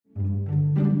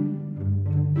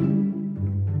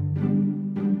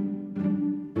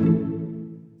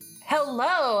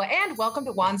And welcome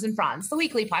to Wands and Fronds, the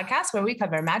weekly podcast where we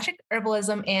cover magic,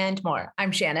 herbalism, and more.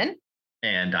 I'm Shannon.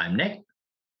 And I'm Nick.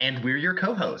 And we're your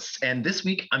co-hosts. And this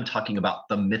week, I'm talking about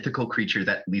the mythical creature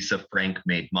that Lisa Frank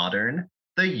made modern,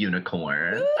 the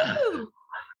unicorn. Woo!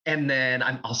 And then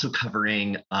I'm also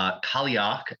covering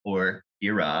Kaliak, or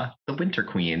Ira, the Winter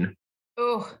Queen.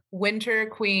 Oh, Winter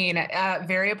Queen.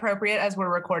 Very appropriate as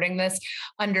we're recording this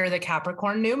under the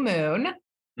Capricorn new moon,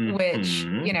 which,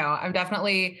 I'm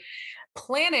definitely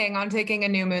planning on taking a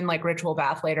new moon like ritual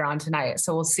bath later on tonight.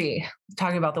 So we'll see.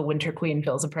 Talking about the Winter Queen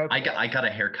feels appropriate. I got a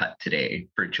haircut today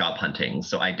for job hunting.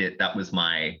 So that was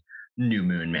my new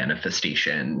moon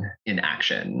manifestation in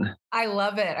action. I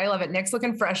love it. Nick's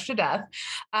looking fresh to death.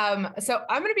 So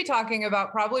I'm going to be talking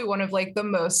about probably one of like the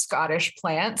most Scottish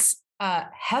plants,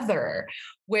 heather,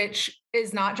 which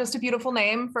is not just a beautiful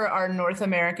name for our North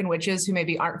American witches who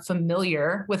maybe aren't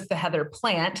familiar with the heather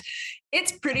plant.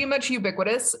 It's pretty much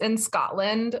ubiquitous in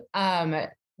Scotland.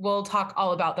 We'll talk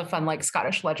all about the fun, like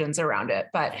Scottish legends around it,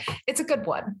 but it's a good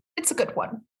one. It's a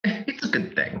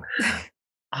good thing.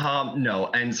 No.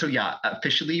 And so,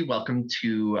 officially welcome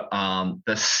to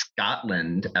the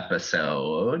Scotland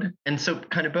episode. And so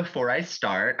kind of before I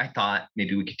start, I thought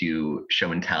maybe we could do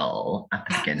show and tell at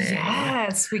the beginning.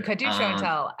 Yes, we could do show and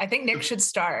tell. I think Nick should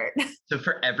start. So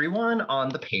for everyone on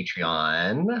the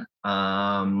Patreon,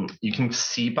 you can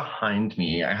see behind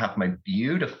me, I have my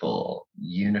beautiful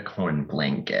unicorn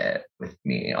blanket with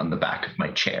me on the back of my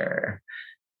chair.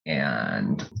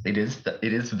 And it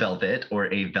is velvet,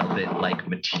 or a velvet-like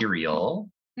material,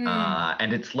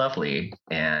 and it's lovely.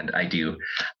 And I do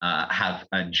have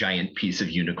a giant piece of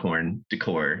unicorn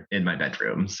decor in my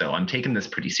bedroom, so I'm taking this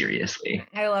pretty seriously.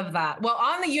 I love that. Well,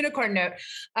 on the unicorn note,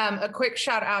 a quick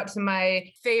shout out to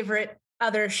my favorite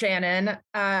other Shannon,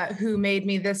 who made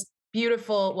me this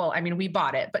beautiful, we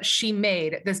bought it, but she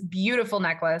made this beautiful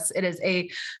necklace. It is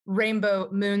a rainbow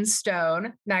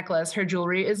moonstone necklace. Her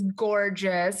jewelry is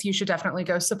gorgeous. You should definitely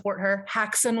go support her.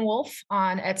 Haxon Wolf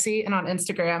on Etsy and on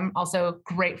Instagram. Also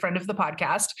great friend of the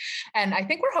podcast. And I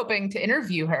think we're hoping to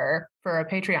interview her for a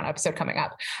Patreon episode coming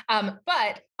up.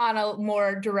 But on a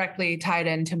more directly tied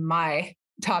into my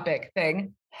topic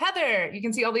thing, heather, you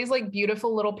can see all these like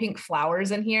beautiful little pink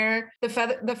flowers in here.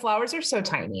 The flowers are so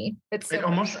tiny. It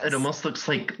almost looks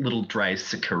like little dry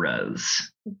sakuras.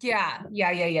 Yeah.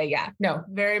 No,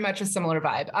 very much a similar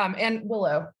vibe. And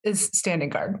Willow is standing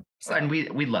guard. So. And we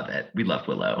love it. We love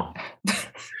Willow.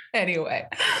 Anyway.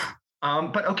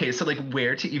 But okay, so like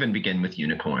where to even begin with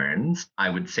unicorns? I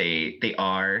would say they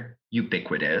are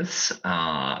ubiquitous.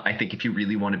 I think if you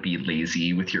really want to be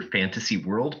lazy with your fantasy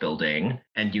world building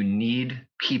and you need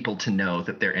people to know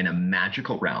that they're in a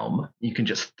magical realm, you can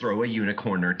just throw a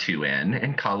unicorn or two in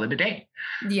and call it a day.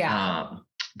 Yeah.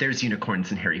 There's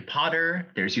unicorns in Harry Potter.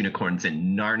 There's unicorns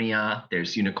in Narnia.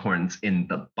 There's unicorns in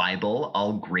the Bible,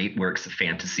 all great works of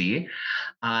fantasy.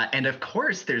 And of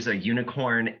course, there's a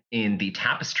unicorn in the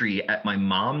tapestry at my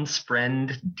mom's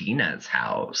friend Dina's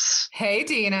house. Hey,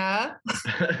 Dina.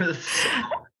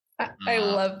 I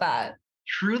love that.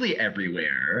 Truly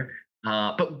everywhere.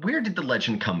 But where did the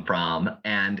legend come from?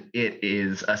 And it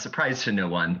is a surprise to no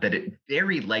one that it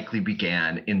very likely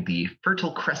began in the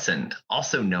Fertile Crescent,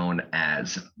 also known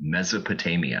as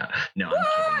Mesopotamia. No,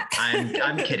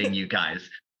 I'm kidding you guys.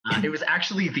 It was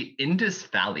actually the Indus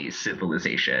Valley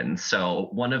civilization. So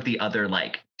one of the other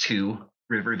two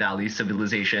river valley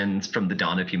civilizations from the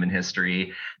dawn of human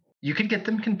history. You could get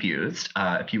them confused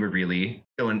if you were really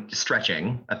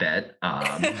stretching a bit.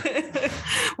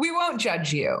 We won't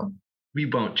judge you. We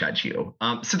won't judge you.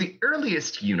 So the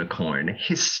earliest unicorn,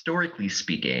 historically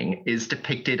speaking, is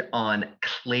depicted on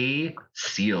clay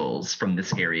seals from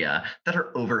this area that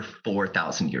are over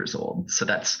 4,000 years old. So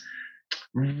that's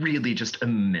really just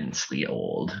immensely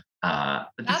old.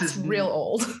 That's real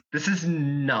old. This is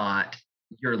not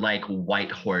your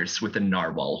white horse with a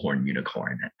narwhal horn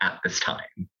unicorn at this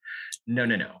time. No.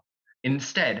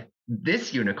 Instead,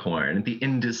 this unicorn, the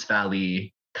Indus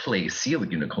Valley clay seal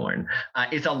unicorn,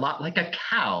 is a lot like a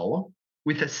cow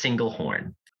with a single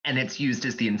horn. And it's used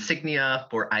as the insignia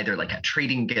for either a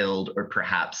trading guild or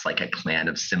perhaps a clan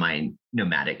of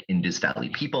semi-nomadic Indus Valley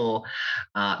people.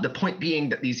 The point being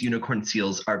that these unicorn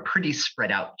seals are pretty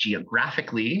spread out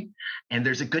geographically, and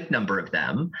there's a good number of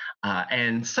them.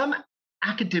 And some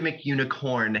academic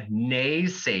unicorn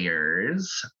naysayers,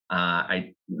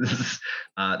 that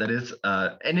is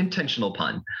an intentional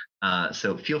pun,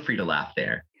 so feel free to laugh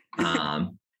there,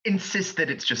 insist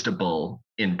that it's just a bull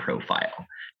in profile.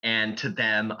 And to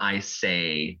them, I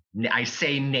say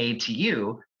nay to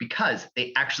you, because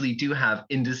they actually do have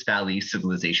Indus Valley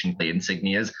civilization clay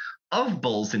insignias of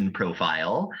bulls in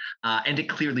profile, and it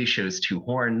clearly shows two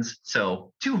horns.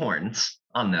 So two horns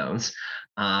on those.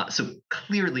 So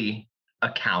clearly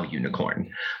a cow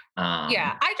unicorn.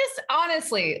 Yeah, I just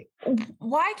honestly,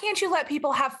 why can't you let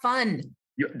people have fun?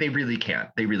 They really can't.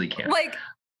 They really can't. Like,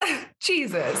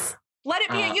 Jesus, let it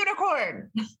be a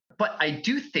unicorn. But I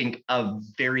do think a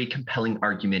very compelling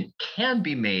argument can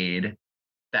be made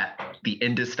that the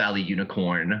Indus Valley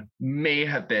unicorn may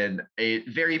have been a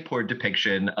very poor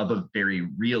depiction of a very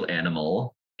real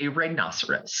animal, a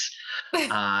rhinoceros.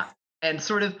 And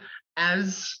sort of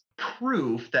as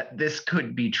proof that this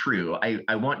could be true,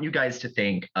 I want you guys to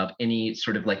think of any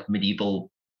sort of like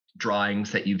medieval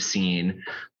drawings that you've seen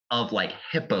of like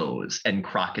hippos and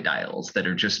crocodiles that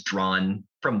are just drawn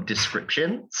from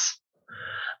descriptions,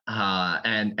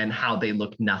 and how they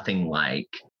look nothing like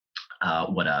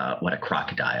what a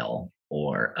crocodile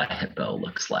or a hippo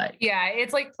looks like. Yeah,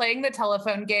 it's like playing the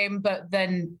telephone game, but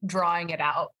then drawing it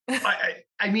out.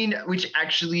 I mean, which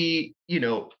actually,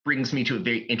 brings me to a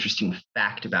very interesting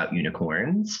fact about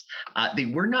unicorns. They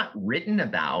were not written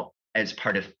about as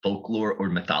part of folklore or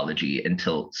mythology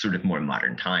until sort of more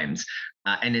modern times,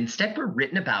 and instead were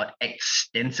written about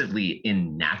extensively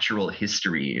in natural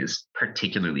histories,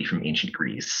 particularly from ancient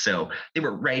Greece. So they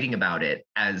were writing about it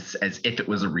as if it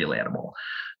was a real animal.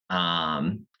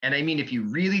 And I mean, if you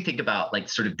really think about like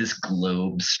sort of this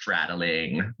globe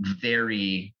straddling,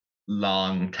 very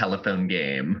long telephone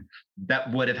game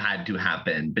that would have had to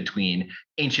happen between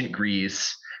ancient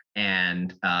Greece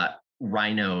and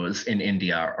rhinos in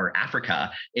India or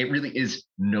Africa, it really is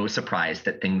no surprise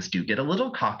that things do get a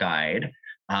little cockeyed.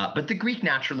 But the Greek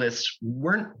naturalists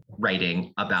weren't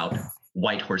writing about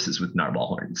white horses with narwhal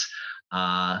horns.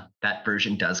 That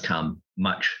version does come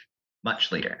much,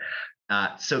 much later.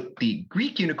 So the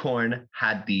Greek unicorn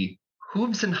had the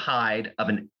hooves and hide of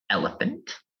an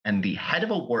elephant and the head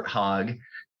of a warthog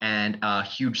and a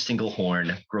huge single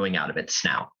horn growing out of its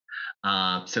snout.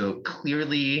 So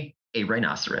clearly a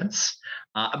rhinoceros.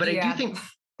 But I do think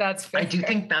that's fair. I do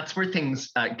think that's where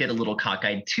things get a little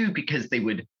cockeyed too, because they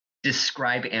would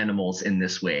describe animals in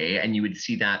this way, and you would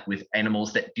see that with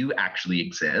animals that do actually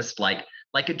exist, like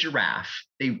a giraffe.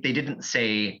 They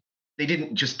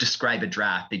didn't just describe a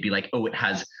giraffe. They'd be like, oh, it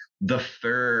has the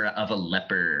fur of a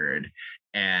leopard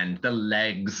and the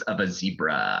legs of a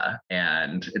zebra.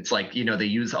 And it's like, they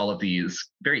use all of these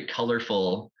very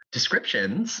colorful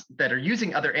descriptions that are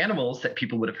using other animals that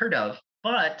people would have heard of.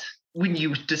 But when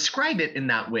you describe it in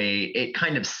that way, it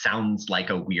kind of sounds like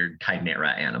a weird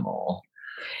chimera animal.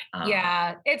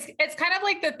 Yeah, it's kind of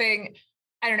like the thing,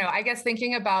 I don't know, I guess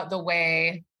thinking about the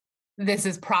way this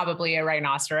is probably a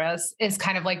rhinoceros is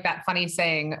kind of like that funny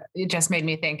saying. It just made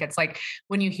me think, it's like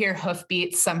when you hear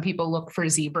hoofbeats, some people look for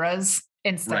zebras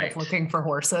instead of looking for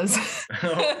horses.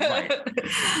 Right.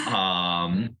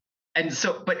 And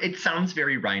so, but it sounds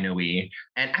very rhino-y.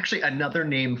 And actually another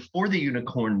name for the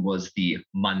unicorn was the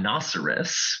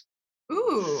monoceros.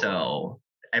 Ooh. So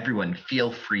everyone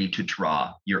feel free to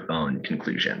draw your own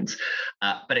conclusions.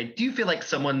 But I do feel like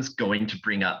someone's going to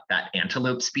bring up that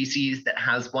antelope species that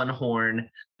has one horn,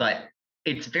 but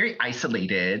it's very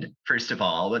isolated, first of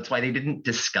all. That's why they didn't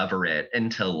discover it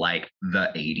until like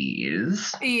the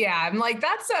 80s. Yeah, I'm like,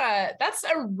 that's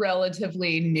a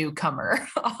relatively newcomer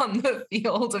on the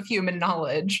field of human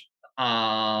knowledge.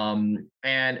 And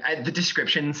the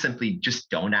descriptions simply just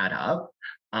don't add up.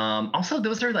 Also,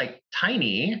 those are like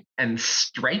tiny and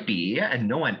stripy, and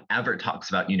no one ever talks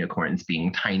about unicorns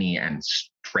being tiny and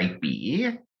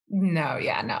stripy. No,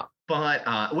 yeah, no.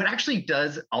 But what actually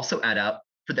does also add up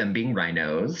for them being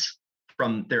rhinos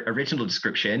from their original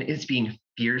description is being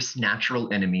fierce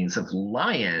natural enemies of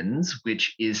lions,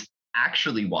 which is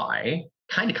actually why,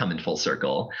 kind of come in full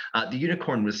circle, the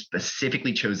unicorn was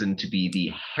specifically chosen to be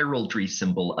the heraldry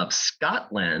symbol of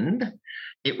Scotland.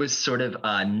 It was sort of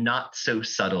a not so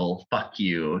subtle fuck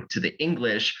you to the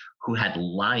English, who had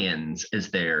lions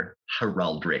as their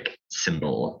heraldic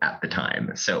symbol at the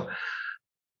time. So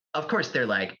of course they're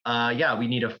like, yeah, we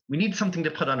need something to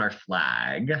put on our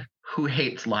flag. Who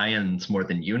hates lions more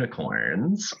than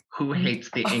unicorns? Who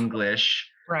hates the English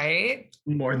right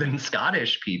more than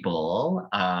Scottish people?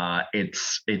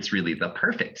 It's really the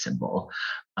perfect symbol.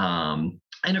 And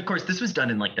of course, this was done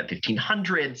in like the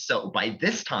 1500s. So by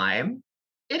this time,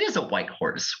 it is a white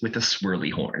horse with a swirly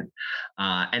horn.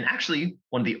 And actually,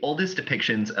 one of the oldest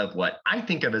depictions of what I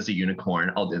think of as a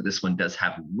unicorn, although this one does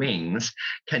have wings,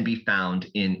 can be found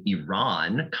in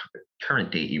Iran,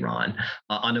 current day Iran,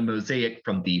 on a mosaic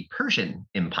from the Persian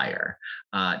Empire,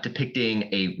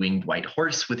 depicting a winged white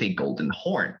horse with a golden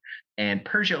horn. And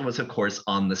Persia was, of course,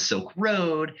 on the Silk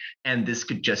Road. And this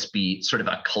could just be sort of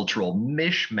a cultural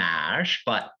mishmash,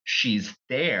 but she's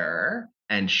there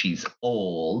and she's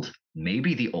old,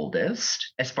 maybe the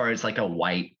oldest, as far as like a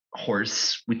white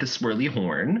horse with the swirly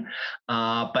horn,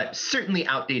 but certainly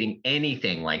outdating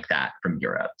anything like that from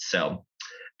Europe. So,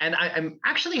 and I'm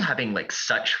actually having like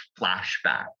such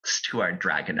flashbacks to our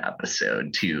dragon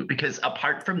episode too, because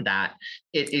apart from that,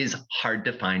 it is hard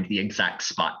to find the exact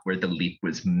spot where the leap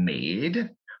was made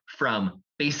from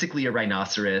basically a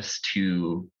rhinoceros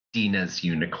to Dina's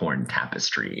unicorn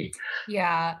tapestry.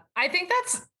 Yeah, I think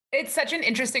it's such an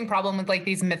interesting problem with like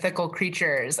these mythical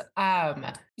creatures.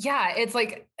 Yeah, it's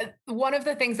like one of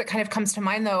the things that kind of comes to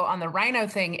mind though on the rhino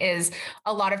thing is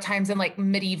a lot of times in like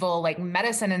medieval like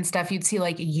medicine and stuff, you'd see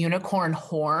like unicorn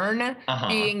horn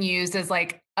being used as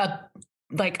like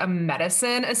a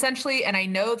medicine essentially. And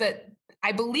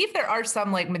I believe there are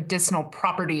some like medicinal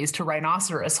properties to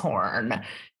rhinoceros horn.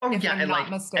 Oh yeah,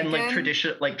 and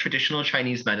traditional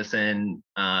Chinese medicine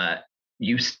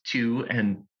used to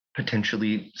and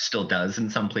potentially still does in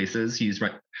some places use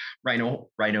rhino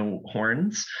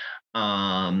horns.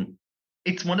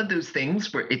 It's one of those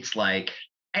things where it's like,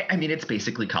 I mean, it's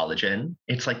basically collagen.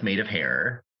 It's like made of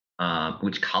hair,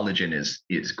 which collagen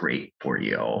is great for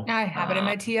you. I have it in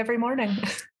my tea every morning.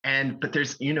 But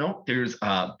there's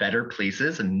better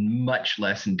places and much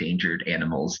less endangered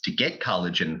animals to get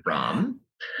collagen from.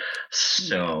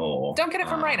 So don't get it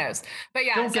from rhinos, but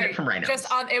yeah, don't get it from rhinos.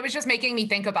 It was just making me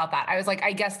think about that. I was like,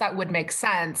 I guess that would make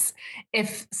sense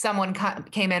if someone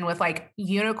came in with like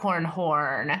unicorn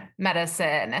horn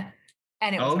medicine,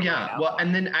 and it was well,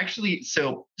 and then actually,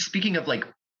 so speaking of like,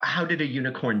 how did a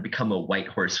unicorn become a white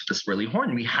horse with a swirly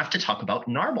horn? We have to talk about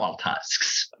narwhal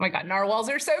tusks. Oh my god, narwhals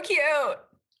are so cute.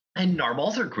 And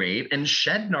narwhals are great, and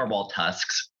shed narwhal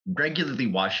tusks regularly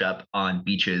wash up on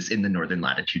beaches in the northern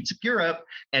latitudes of Europe.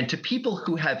 And to people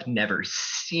who have never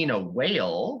seen a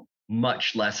whale,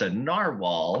 much less a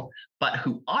narwhal, but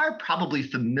who are probably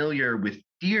familiar with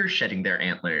deer shedding their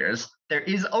antlers, there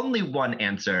is only one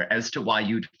answer as to why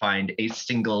you'd find a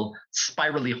single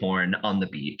spirally horn on the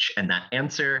beach. And that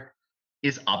answer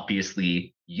is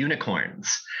obviously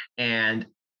unicorns. And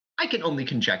I can only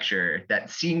conjecture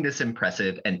that seeing this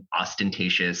impressive and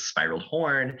ostentatious spiraled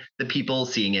horn, the people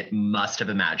seeing it must have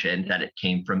imagined that it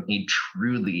came from a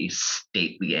truly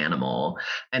stately animal.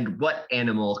 And what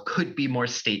animal could be more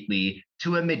stately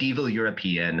to a medieval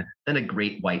European than a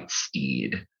great white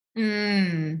steed?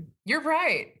 You're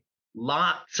right.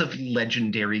 Lots of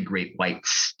legendary great white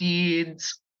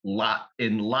steeds,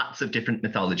 in lots of different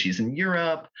mythologies in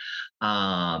Europe.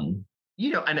 And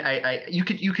you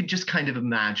could just kind of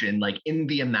imagine, like in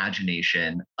the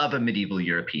imagination of a medieval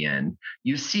European,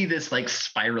 you see this like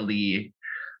spirally,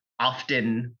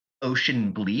 often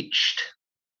ocean bleached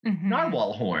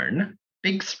narwhal horn,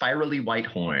 big spirally white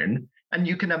horn, and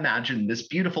you can imagine this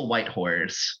beautiful white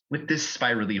horse with this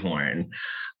spirally horn.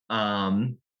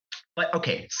 But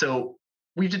okay, so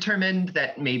we've determined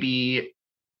that maybe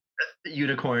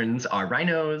unicorns are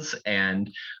rhinos,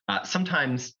 and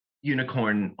sometimes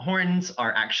unicorn horns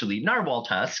are actually narwhal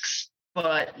tusks,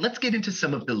 but let's get into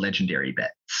some of the legendary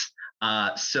bits.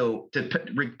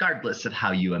 Regardless of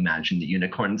how you imagine the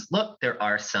unicorns look, there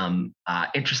are some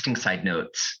interesting side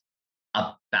notes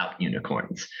about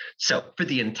unicorns. So for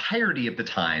the entirety of the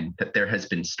time that there has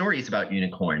been stories about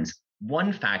unicorns,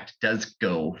 one fact does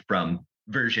go from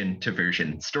version to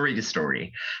version, story to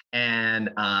story, and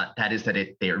that is that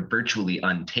they are virtually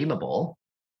untamable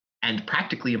and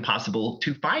practically impossible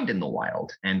to find in the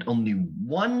wild. And only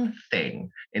one thing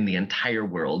in the entire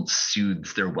world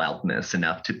soothes their wildness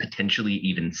enough to potentially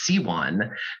even see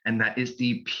one, and that is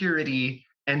the purity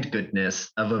and goodness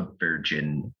of a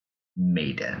virgin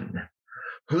maiden.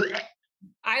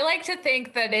 I like to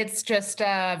think that it's just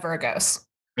Virgos.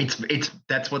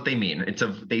 That's what they mean.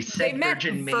 They said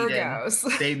virgin maiden.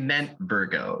 Virgos. They meant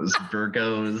Virgos.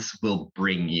 Virgos will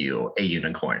bring you a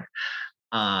unicorn.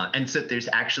 And so there's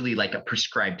actually like a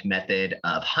prescribed method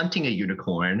of hunting a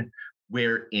unicorn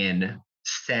wherein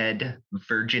said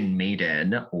virgin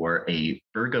maiden or a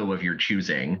Virgo of your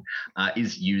choosing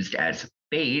is used as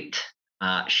bait.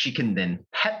 She can then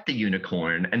pet the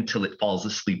unicorn until it falls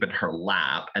asleep in her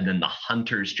lap, and then the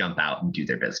hunters jump out and do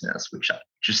their business, which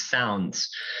just sounds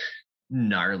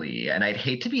gnarly. And I'd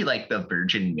hate to be like the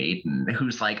virgin maiden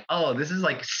who's like, oh, this is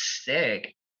like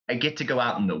sick. I get to go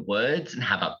out in the woods and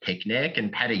have a picnic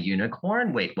and pet a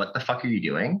unicorn. Wait, what the fuck are you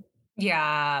doing?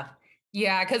 Yeah.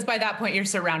 Yeah, because by that point, you're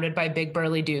surrounded by big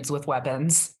burly dudes with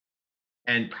weapons.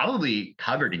 And probably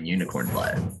covered in unicorn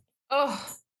blood. Oh,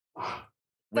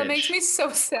 That makes me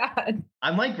so sad.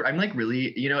 I'm like really,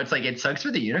 it's like it sucks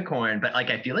for the unicorn, but like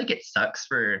I feel like it sucks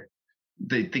for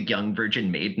the young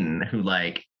virgin maiden who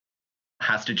like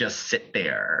has to just sit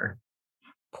there.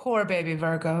 Poor baby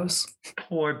Virgos.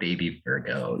 Poor baby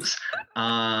Virgos.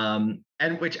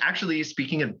 And which actually,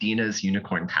 speaking of Dina's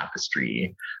unicorn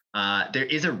tapestry, there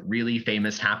is a really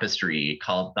famous tapestry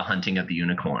called The Hunting of the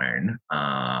Unicorn.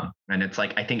 And it's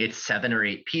like, I think it's 7 or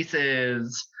 8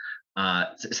 pieces,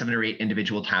 7 or 8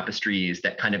 individual tapestries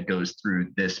that kind of goes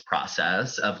through this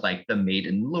process of like the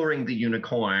maiden luring the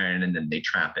unicorn, and then they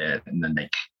trap it and then they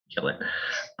kill it.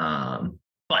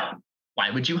 But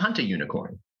why would you hunt a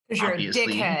unicorn? Because you're a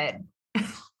dickhead.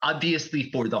 Obviously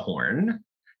for the horn.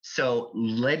 So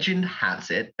legend has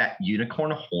it that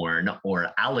unicorn horn, or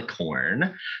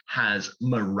alicorn, has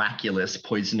miraculous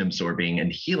poison absorbing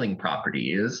and healing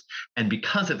properties. And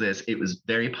because of this, it was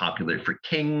very popular for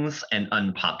kings and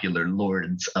unpopular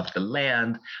lords of the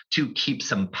land to keep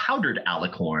some powdered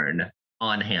alicorn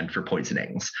on hand for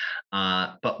poisonings.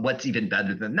 But what's even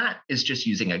better than that is just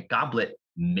using a goblet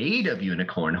made of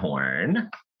unicorn horn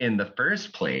in the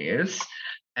first place.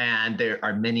 And there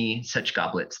are many such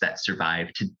goblets that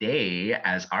survive today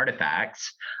as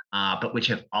artifacts, but which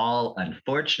have all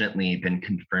unfortunately been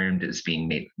confirmed as being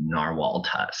made of narwhal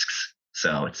tusks.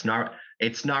 So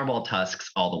it's narwhal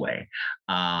tusks all the way.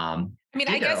 I mean,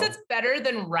 I guess it's better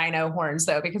than rhino horns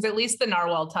though, because at least the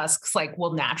narwhal tusks like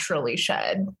will naturally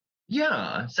shed.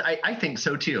 Yeah, so I think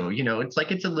so too. It's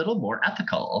like it's a little more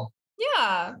ethical.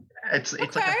 Yeah, it's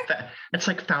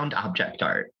like found object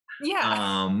art.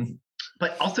 Yeah.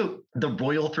 But also the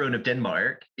royal throne of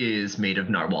Denmark is made of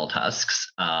narwhal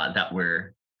tusks that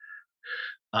were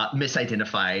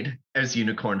misidentified as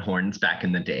unicorn horns back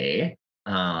in the day.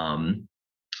 And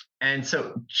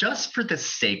so just for the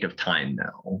sake of time,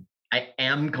 though, I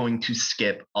am going to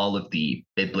skip all of the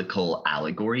biblical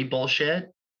allegory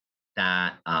bullshit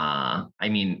that,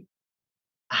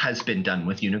 has been done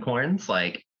with unicorns.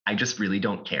 Like, I just really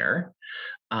don't care.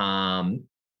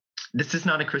 This is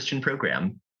not a Christian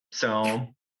program. So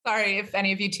sorry if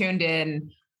any of you tuned in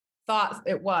thought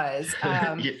it was.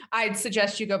 Yeah. I'd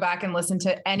suggest you go back and listen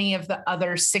to any of the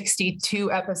other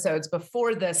 62 episodes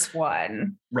before this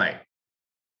one. Right.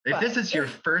 If this is your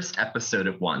first episode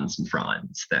of Wands and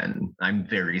Fronds, then I'm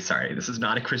very sorry. This is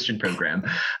not a Christian program.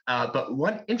 But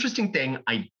one interesting thing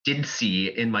I did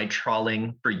see in my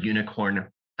trawling for unicorn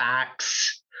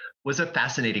facts was a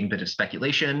fascinating bit of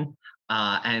speculation.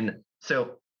 And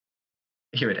so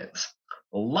here it is.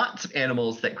 Lots of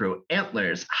animals that grow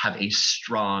antlers have a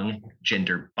strong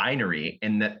gender binary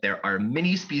in that there are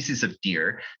many species of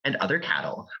deer and other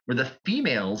cattle where the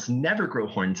females never grow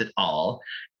horns at all,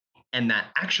 and that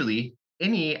actually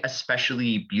any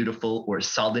especially beautiful or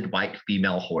solid white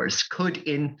female horse could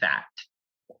in fact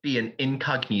be an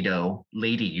incognito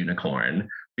lady unicorn,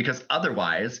 because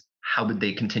otherwise, how would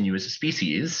they continue as a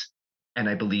species? And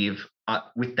I believe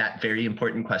with that very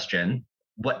important question,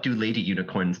 what do lady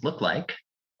unicorns look like?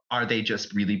 Are they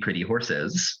just really pretty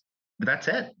horses? That's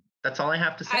it. That's all I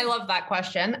have to say. I love that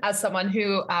question. As someone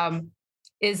who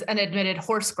is an admitted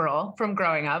horse girl from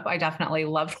growing up, I definitely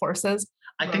loved horses.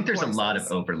 I think there's a lot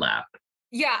of overlap.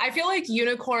 Yeah, I feel like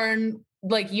unicorns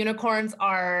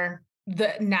are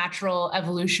the natural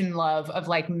evolution love of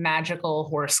like magical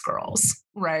horse girls,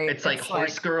 right? It's like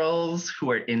horse girls who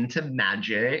are into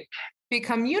magic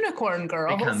become unicorn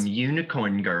girls.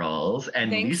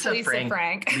 And thanks, Lisa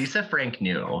Frank. Lisa Frank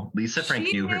knew. Lisa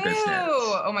Frank knew her business.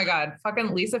 Oh my God.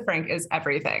 Fucking Lisa Frank is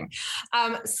everything.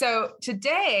 So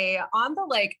today on the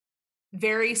like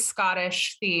very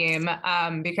Scottish theme,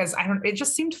 because it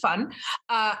just seemed fun.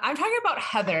 I'm talking about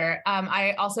Heather.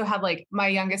 I also have like my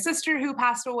youngest sister who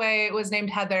passed away was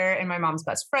named Heather, and my mom's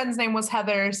best friend's name was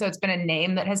Heather. So it's been a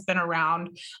name that has been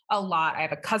around a lot. I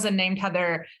have a cousin named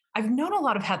Heather. I've known a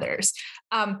lot of Heathers,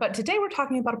 but today we're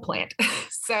talking about a plant.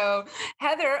 So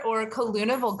Heather, or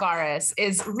Calluna vulgaris,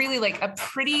 is really like a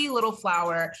pretty little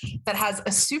flower that has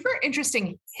a super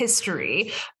interesting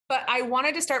history. But I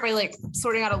wanted to start by like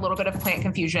sorting out a little bit of plant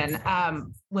confusion.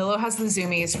 Willow has the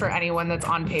zoomies for anyone that's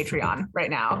on Patreon right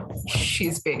now.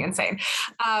 She's being insane.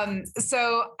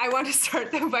 So I want to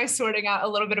start though by sorting out a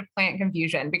little bit of plant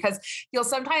confusion, because you'll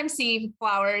sometimes see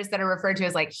flowers that are referred to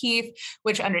as like heath,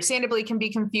 which understandably can be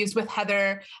confused with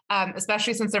heather,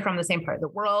 especially since they're from the same part of the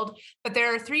world. But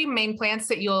there are 3 main plants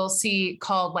that you'll see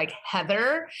called like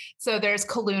heather. So there's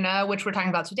Calluna, which we're talking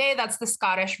about today. That's the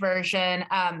Scottish version.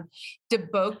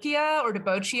 Deboke Dilkia or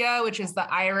Debochia, which is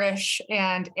the Irish,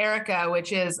 and Erica,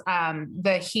 which is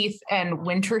the heath and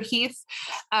winter heath.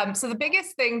 So the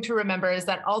biggest thing to remember is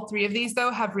that all three of these,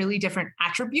 though, have really different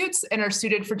attributes and are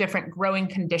suited for different growing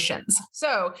conditions.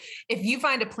 So if you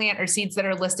find a plant or seeds that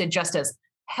are listed just as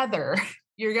heather,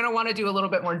 you're going to want to do a little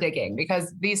bit more digging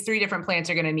because these three different plants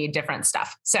are going to need different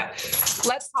stuff. So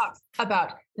let's talk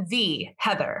about the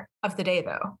heather of the day,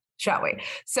 though, shall we?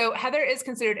 So heather is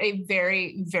considered a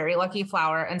very, very lucky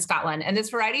flower in Scotland. And this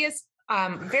variety is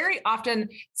very often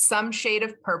some shade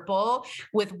of purple,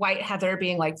 with white heather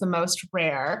being like the most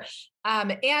rare.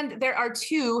 And there are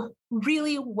two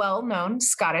really well-known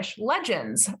Scottish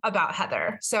legends about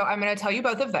heather. So I'm going to tell you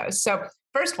both of those. So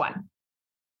first one.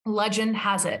 Legend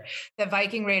has it that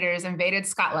Viking raiders invaded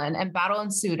Scotland and battle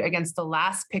ensued against the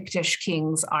last Pictish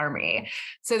king's army.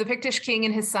 So the Pictish king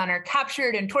and his son are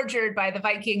captured and tortured by the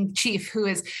Viking chief who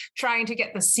is trying to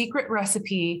get the secret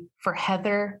recipe for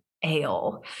heather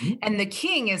ale. And the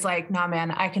king is like, nah,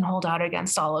 man, I can hold out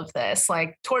against all of this.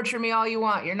 Like, torture me all you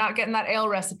want. You're not getting that ale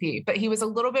recipe. But he was a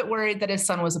little bit worried that his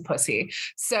son was a pussy.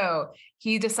 So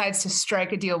he decides to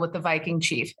strike a deal with the Viking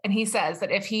chief. And he says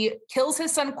that if he kills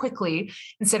his son quickly,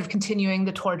 instead of continuing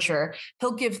the torture,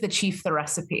 he'll give the chief the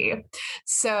recipe.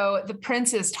 So the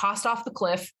prince is tossed off the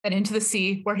cliff and into the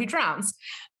sea where he drowns.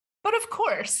 But of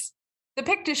course, the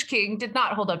Pictish king did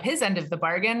not hold up his end of the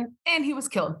bargain, and he was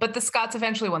killed. But the Scots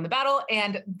eventually won the battle,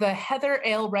 and the heather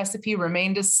ale recipe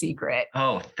remained a secret.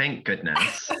 Oh, thank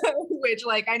goodness. Which,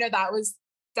 like, I know that was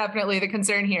definitely the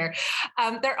concern here.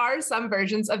 There are some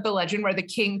versions of the legend where the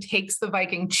king takes the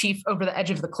Viking chief over the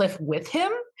edge of the cliff with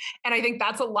him. And I think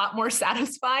that's a lot more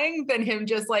satisfying than him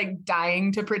just like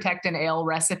dying to protect an ale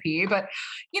recipe. But,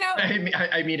 you know,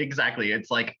 I mean, exactly. It's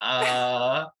like,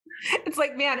 it's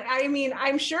like, man, I mean,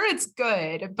 I'm sure it's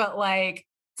good, but like,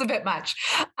 it's a bit much.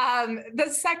 The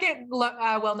second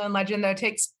well-known legend, though,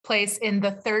 takes place in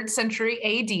the 3rd century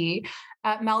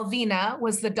AD. Malvina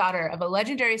was the daughter of a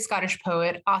legendary Scottish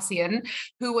poet, Ossian,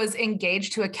 who was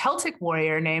engaged to a Celtic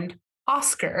warrior named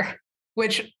Oscar,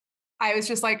 which I was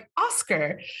just like,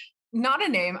 Oscar, not a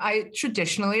name I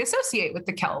traditionally associate with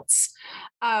the Celts.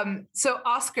 So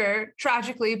Oscar,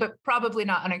 tragically, but probably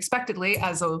not unexpectedly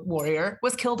as a warrior,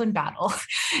 was killed in battle.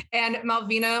 And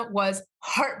Malvina was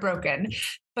heartbroken.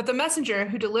 But the messenger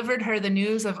who delivered her the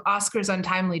news of Oscar's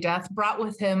untimely death brought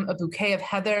with him a bouquet of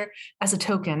heather as a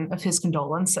token of his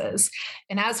condolences.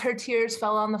 And as her tears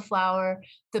fell on the flower,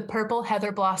 the purple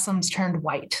heather blossoms turned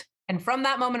white. And from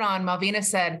that moment on, Malvina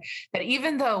said that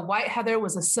even though white heather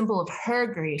was a symbol of her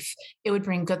grief, it would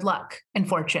bring good luck and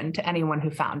fortune to anyone who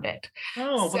found it.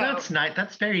 Oh, well, that's nice.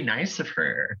 That's very nice of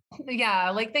her.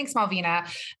 Yeah, like, thanks, Malvina.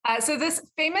 So this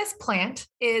famous plant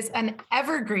is an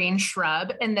evergreen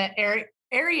shrub in the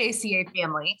Ariaceae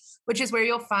family, which is where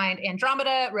you'll find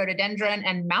Andromeda, rhododendron,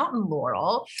 and mountain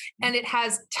laurel. And it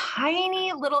has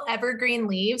tiny little evergreen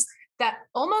leaves that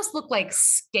almost look like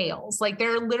scales. Like,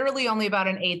 they're literally only about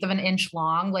 1/8 of an inch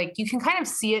long. Like, you can kind of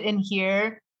see it in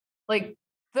here. Like,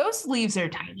 those leaves are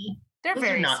tiny.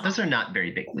 Those are not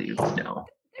very big leaves, no.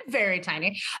 They're very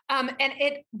tiny. And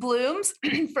it blooms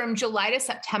from July to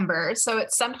September. So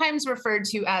it's sometimes referred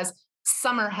to as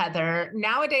summer heather.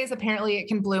 Nowadays, apparently it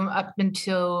can bloom up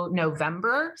until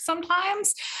November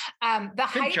sometimes.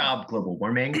 Good job, global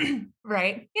warming.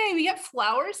 Right. Yeah, we get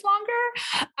flowers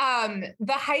longer.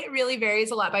 The height really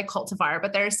varies a lot by cultivar,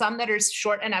 but there are some that are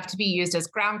short enough to be used as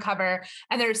ground cover.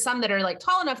 And there's some that are like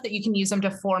tall enough that you can use them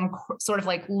to form sort of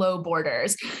like low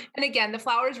borders. And again, the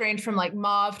flowers range from like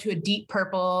mauve to a deep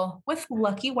purple with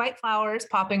lucky white flowers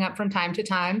popping up from time to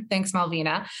time. Thanks,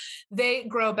 Malvina. They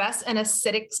grow best in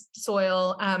acidic soil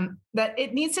that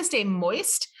it needs to stay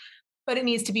moist, but it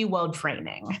needs to be well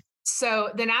draining. So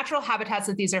the natural habitats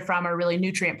that these are from are really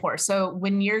nutrient poor. So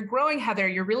when you're growing heather,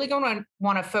 you're really going to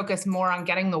want to focus more on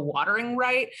getting the watering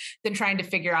right than trying to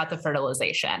figure out the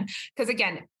fertilization. Because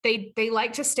again, they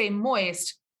like to stay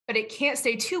moist, but it can't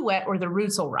stay too wet or the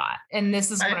roots will rot. And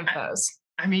this is one of those.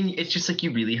 I mean, it's just like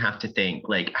you really have to think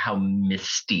like how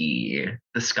misty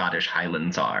the Scottish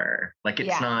Highlands are. Like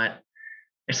it's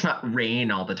not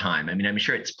rain all the time. I mean, I'm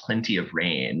sure it's plenty of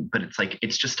rain, but it's like,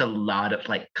 it's just a lot of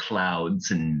like clouds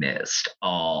and mist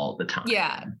all the time.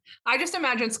 Yeah. I just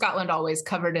imagine Scotland always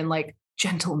covered in like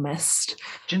gentle mist.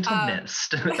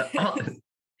 Mist.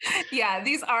 Yeah,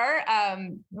 these are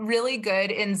really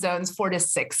good in zones 4 to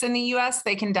 6 in the US.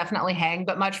 They can definitely hang,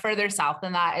 but much further south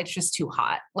than that, it's just too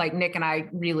hot. Like Nick and I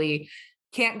really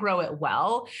can't grow it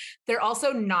well. They're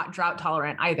also not drought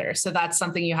tolerant either. So that's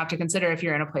something you have to consider if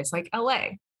you're in a place like LA.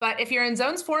 But if you're in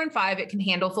zones 4 and 5, it can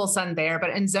handle full sun there.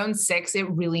 But in zone 6, it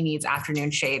really needs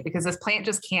afternoon shade because this plant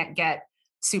just can't get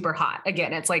super hot.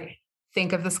 Again, it's like,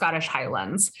 think of the Scottish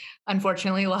Highlands.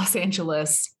 Unfortunately, Los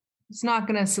Angeles, it's not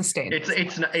going to sustain.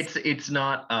 It's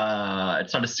not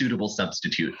a suitable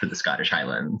substitute for the Scottish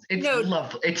Highlands.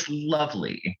 It's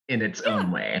lovely in its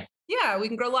own way. Yeah, we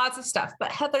can grow lots of stuff,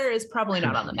 but heather is probably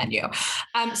not on the menu.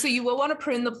 So you will want to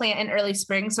prune the plant in early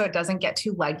spring so it doesn't get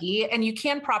too leggy. And you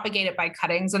can propagate it by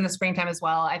cuttings in the springtime as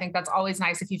well. I think that's always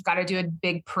nice. If you've got to do a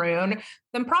big prune,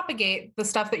 then propagate the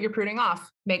stuff that you're pruning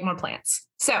off, make more plants.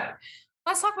 So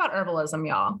let's talk about herbalism,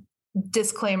 y'all.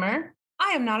 Disclaimer.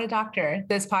 I am not a doctor.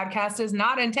 This podcast is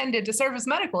not intended to serve as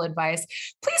medical advice.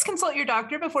 Please consult your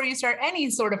doctor before you start any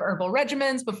sort of herbal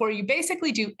regimens, before you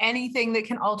basically do anything that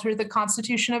can alter the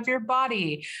constitution of your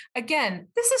body. Again,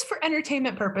 this is for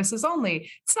entertainment purposes only.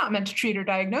 It's not meant to treat or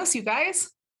diagnose you guys.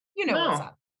 You know what's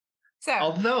up. So,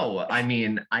 although, I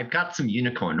mean, I've got some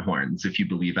unicorn horns, if you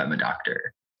believe I'm a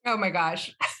doctor. Oh my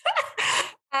gosh.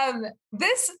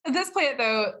 This plant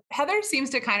though, heather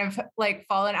seems to kind of like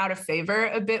fallen out of favor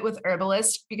a bit with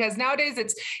herbalists because nowadays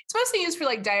it's mostly used for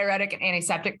like diuretic and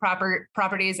antiseptic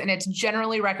properties. And it's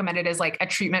generally recommended as like a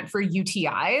treatment for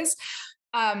UTIs.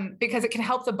 Because it can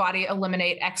help the body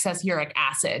eliminate excess uric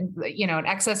acid. You know, and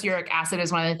excess uric acid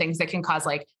is one of the things that can cause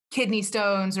like kidney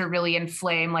stones or really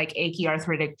inflame like achy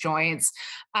arthritic joints.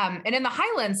 And in the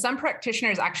Highlands, some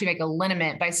practitioners actually make a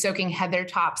liniment by soaking heather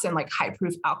tops in like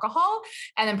high-proof alcohol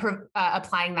and then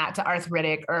applying that to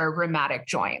arthritic or rheumatic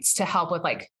joints to help with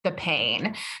like the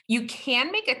pain. You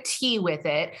can make a tea with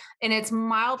it and it's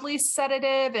mildly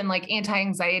sedative and like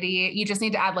anti-anxiety. You just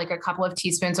need to add like a couple of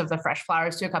teaspoons of the fresh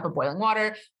flowers to a cup of boiling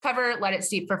water, cover, let it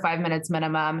steep for 5 minutes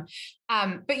minimum.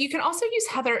 But you can also use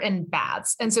heather in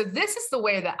baths. And so this is the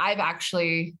way that I've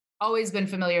actually always been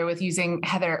familiar with using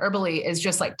heather herbally is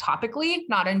just like topically,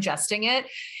 not ingesting it.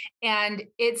 And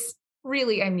it's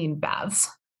really, I mean, baths,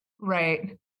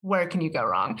 right? Where can you go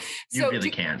wrong? You really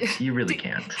can't. You really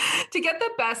can't. To get the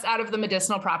best out of the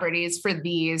medicinal properties for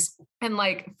these and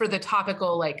like for the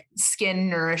topical, like skin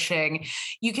nourishing,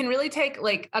 you can really take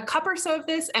like a cup or so of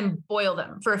this and boil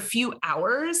them for a few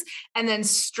hours and then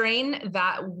strain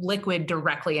that liquid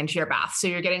directly into your bath. So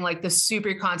you're getting like the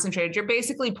super concentrated, you're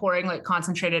basically pouring like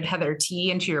concentrated heather tea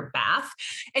into your bath.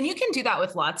 And you can do that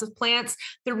with lots of plants.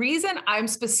 The reason I'm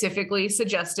specifically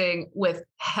suggesting with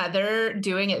heather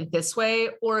doing it this way,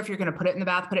 or if you're going to put it in the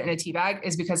bath, put it in a tea bag,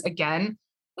 is because again,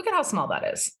 look at how small that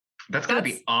is. That's gonna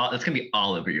be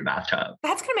all over your bathtub.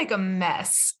 That's gonna make a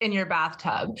mess in your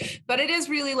bathtub. But it is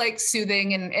really like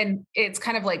soothing and it's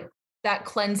kind of like that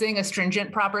cleansing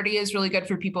astringent property is really good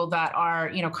for people that are,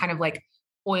 you know, kind of like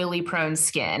oily prone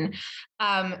skin.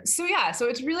 So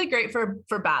it's really great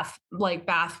for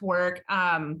bath work.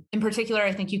 In particular,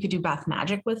 I think you could do bath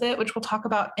magic with it, which we'll talk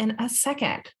about in a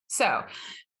second. So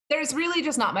there's really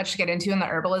just not much to get into in the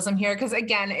herbalism here. Cause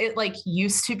again, it like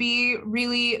used to be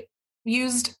really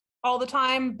used all the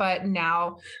time, but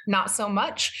now not so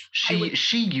much.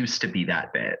 She used to be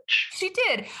that bitch. She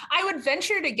did. I would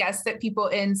venture to guess that people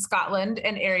in Scotland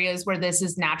and areas where this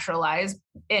is naturalized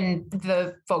and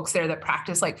the folks there that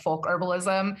practice like folk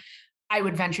herbalism, I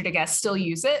would venture to guess still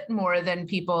use it more than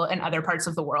people in other parts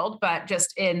of the world, but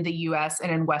just in the US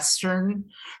and in Western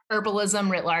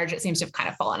herbalism writ large, it seems to have kind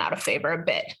of fallen out of favor a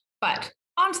bit. But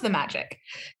on to the magic.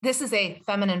 This is a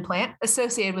feminine plant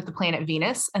associated with the planet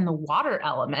Venus and the water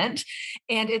element,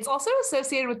 and it's also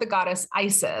associated with the goddess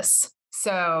Isis.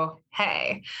 So,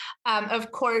 hey,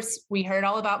 of course, we heard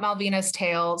all about Malvina's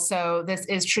tale. So this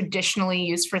is traditionally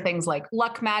used for things like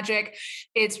luck magic.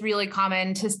 It's really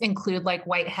common to include like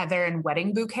white heather and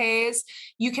wedding bouquets.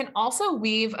 You can also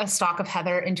weave a stalk of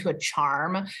heather into a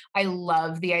charm. I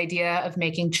love the idea of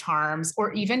making charms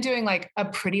or even doing like a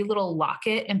pretty little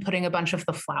locket and putting a bunch of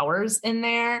the flowers in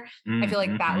there. I feel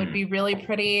like that would be really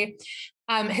pretty.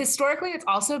 Historically, it's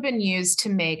also been used to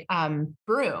make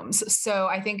brooms. So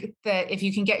I think that if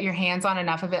you can get your hands on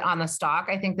enough of it on the stalk,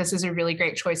 I think this is a really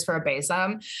great choice for a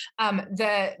besom.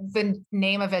 The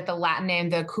name of it, the Latin name,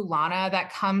 the culana,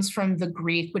 that comes from the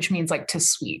Greek, which means like to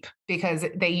sweep, because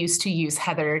they used to use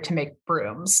heather to make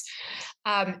brooms.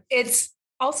 It's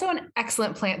also an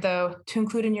excellent plant, though, to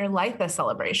include in your Litha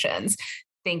celebrations.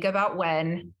 Think about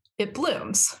when it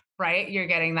blooms. Right? You're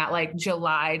getting that like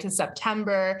July to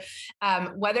September,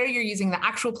 whether you're using the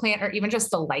actual plant or even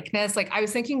just the likeness. Like I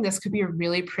was thinking this could be a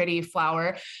really pretty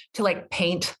flower to like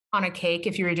paint on a cake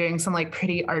if you were doing some like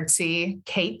pretty artsy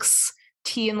cakes,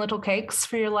 tea and little cakes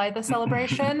for your Litha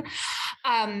celebration.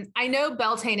 I know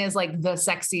Beltane is like the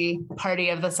sexy party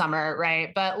of the summer,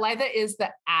 right? But Litha is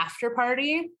the after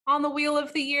party on the wheel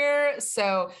of the year.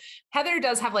 So heather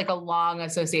does have like a long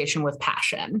association with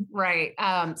passion, right?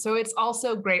 So it's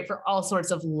also great for all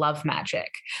sorts of love magic.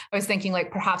 I was thinking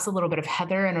like perhaps a little bit of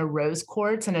heather and a rose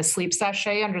quartz and a sleep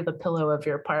sachet under the pillow of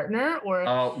your partner,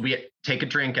 or we take a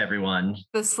drink, everyone.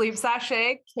 the sleep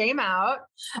sachet came out.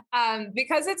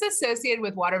 Because it's associated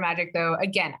with water magic though,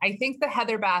 again, I think the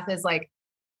heather bath is like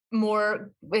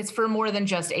it's for more than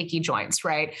just achy joints,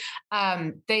 right?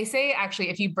 They say actually,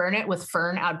 if you burn it with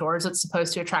fern outdoors, it's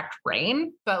supposed to attract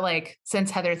rain. But like,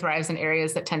 since heather thrives in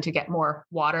areas that tend to get more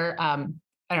water,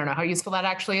 I don't know how useful that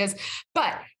actually is,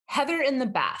 but heather in the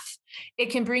bath, it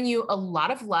can bring you a lot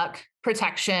of luck,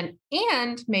 protection,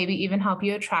 and maybe even help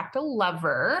you attract a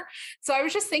lover. So I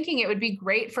was just thinking it would be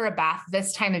great for a bath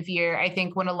this time of year. I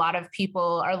think when a lot of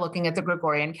people are looking at the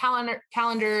Gregorian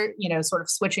calendar, sort of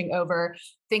switching over,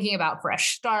 thinking about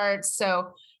fresh starts.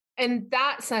 So in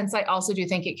that sense, I also do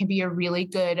think it can be a really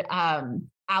good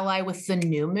ally with the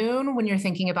new moon when you're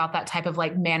thinking about that type of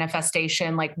like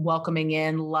manifestation, like welcoming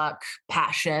in luck,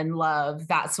 passion, love,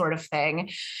 that sort of thing.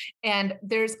 And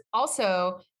there's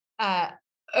also a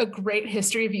great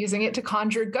history of using it to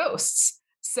conjure ghosts.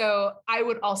 So I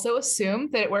would also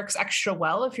assume that it works extra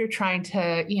well if you're trying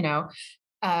to,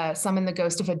 summon the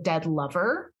ghost of a dead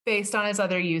lover based on its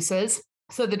other uses.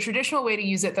 So the traditional way to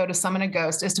use it, though, to summon a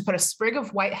ghost is to put a sprig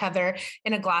of white heather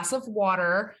in a glass of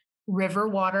water, river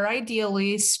water,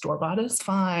 ideally, store-bought is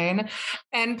fine,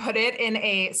 and put it in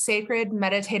a sacred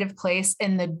meditative place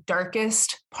in the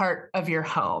darkest part of your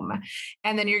home.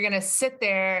 And then you're going to sit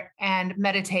there and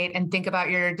meditate and think about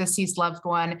your deceased loved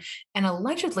one. And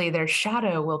allegedly their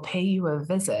shadow will pay you a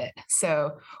visit.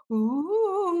 So,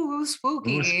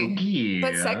 spooky. Ooh, spooky.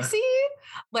 But sexy?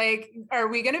 Like, are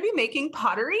we going to be making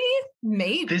pottery?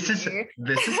 Maybe. This is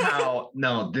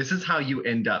how you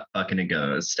end up fucking a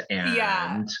ghost. And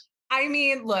yeah. I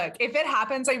mean, look, if it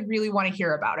happens, I really want to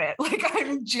hear about it. Like,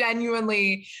 I'm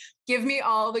genuinely, give me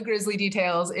all the grisly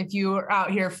details if you are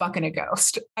out here fucking a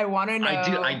ghost. I want to know.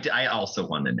 I also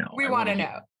want to know. We want to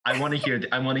know. I want to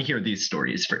hear these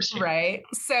stories first. Right.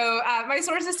 So my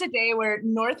sources today were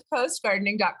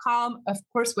northcoastgardening.com, of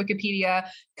course, Wikipedia,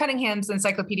 Cunningham's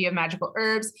Encyclopedia of Magical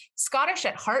Herbs,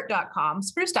 scottishatheart.com,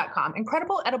 spruce.com,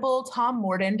 incredible edible,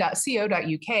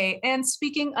 tommorden.co.uk, and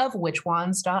speaking of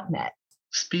witchwands.net.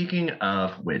 Speaking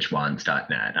of witchwands.net,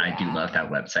 yeah. I do love that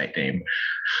website name.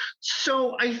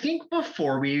 So I think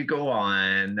before we go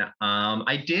on,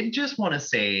 I did just want to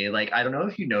say, like, I don't know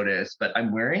if you noticed, but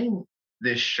I'm wearing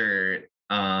this shirt.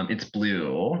 It's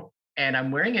blue, and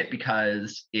I'm wearing it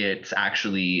because it's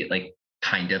actually like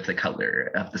kind of the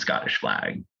color of the Scottish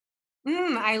flag.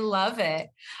 I love it.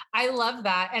 I love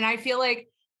that. And I feel like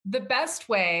the best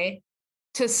way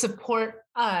to support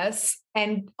us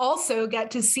and also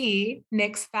get to see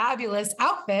Nick's fabulous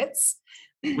outfits,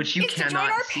 which you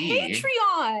cannot see.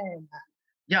 Patreon.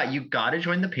 Yeah, you got to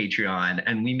join the Patreon,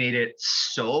 and we made it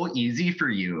so easy for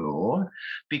you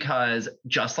because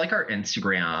just like our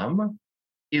Instagram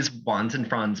is Wands and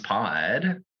Fronds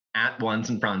Pod, at Wands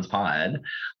and Fronds Pod,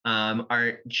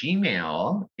 our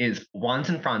Gmail is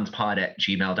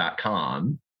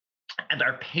wandsandfrondspod@gmail.com. And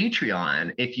our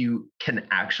Patreon, if you can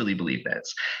actually believe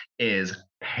this, is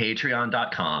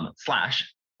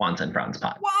patreon.com/Wands and Fronds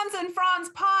Pod. Wands and Fronds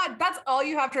Pod. That's all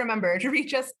you have to remember to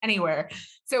reach us anywhere.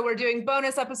 So we're doing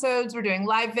bonus episodes. We're doing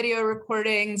live video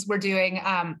recordings. We're doing,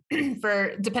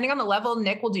 depending on the level,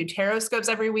 Nick will do tarot scopes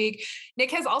every week.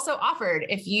 Nick has also offered,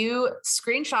 if you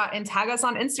screenshot and tag us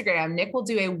on Instagram, Nick will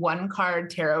do a 1-card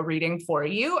tarot reading for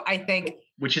you. I think,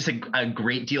 which is a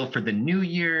great deal for the New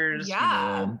Year's.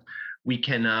 Yeah. We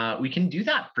can do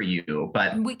that for you,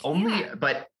 but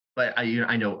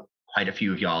I know quite a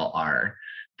few of y'all are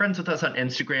friends with us on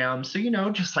Instagram. So,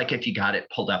 just like if you got it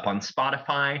pulled up on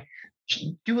Spotify,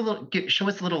 show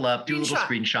us a little love, do a little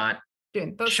screenshot.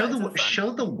 Show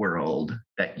the world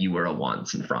that you are a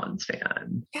Wands and Fronds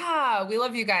fan. Yeah, we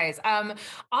love you guys. On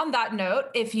that note,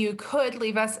 if you could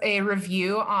leave us a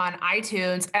review on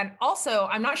iTunes, and also,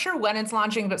 I'm not sure when it's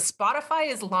launching, but Spotify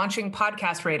is launching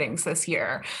podcast ratings this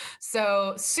year.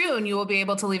 So soon you will be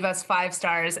able to leave us 5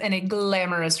 stars and a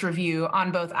glamorous review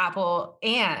on both Apple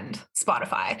and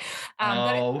Spotify.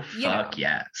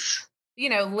 Yes.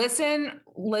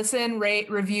 Listen,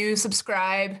 rate, review,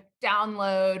 subscribe,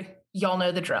 download. Y'all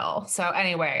know the drill. So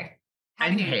anyway.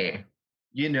 Hey,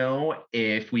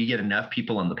 if we get enough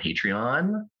people on the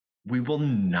Patreon, we will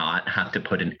not have to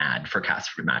put an ad for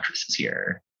Casper mattresses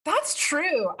here. That's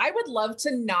true. I would love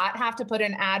to not have to put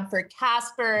an ad for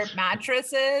Casper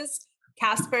mattresses.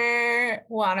 Casper,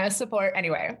 wanna support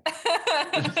anyway.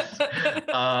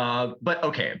 But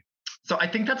okay. So I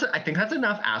think that's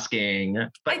enough asking.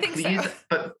 But I think please, so.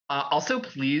 but also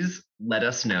please let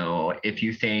us know if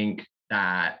you think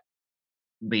that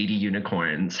lady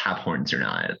unicorns have horns or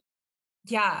not.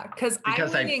 Yeah, because I'm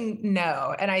Because leaning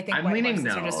no, and I think I'm white leaning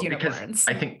horses are just no, because unicorns.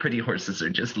 I think pretty horses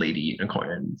are just lady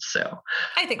unicorns. So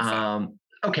I think so.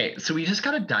 okay, so we just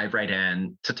gotta dive right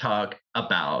in to talk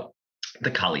about the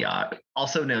Cailleach,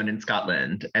 also known in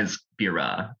Scotland as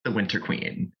Bira, the Winter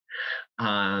Queen.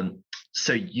 Um,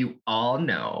 so you all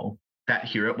know that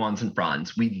here at Wands and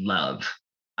Fronds, we love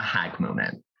a hag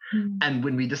moment. Mm. And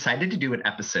when we decided to do an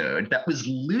episode that was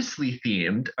loosely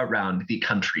themed around the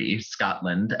country,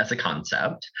 Scotland, as a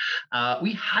concept,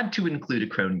 we had to include a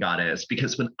crone goddess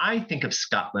because when I think of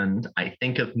Scotland, I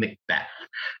think of Macbeth.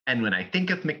 And when I think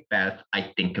of Macbeth,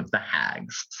 I think of the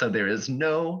hags. So there is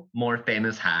no more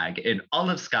famous hag in all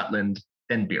of Scotland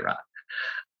than Bira.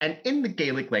 And in the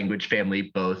Gaelic language family,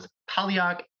 both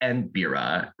Cailleach and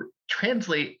Bira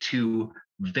translate to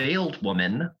veiled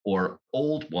woman or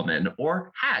old woman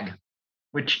or hag,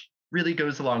 which really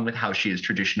goes along with how she is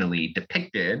traditionally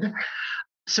depicted.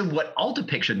 So, what all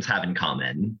depictions have in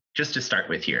common, just to start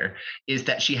with here, is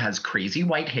that she has crazy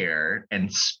white hair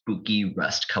and spooky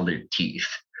rust colored teeth.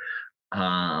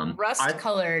 Rust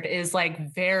colored is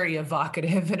like very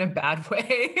evocative in a bad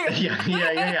way.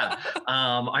 Yeah.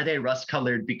 Are they rust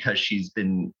colored because she's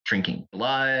been drinking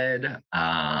blood?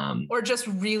 Or just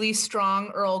really strong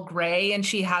Earl Grey and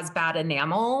she has bad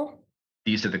enamel?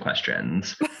 These are the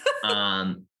questions.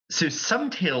 So some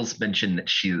tales mention that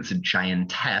she is a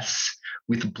giantess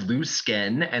with blue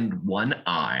skin and one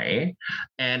eye,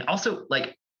 and also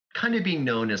like kind of being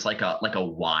known as like a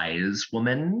wise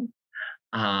woman.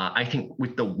 I think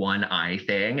with the one eye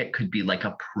thing, it could be like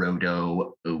a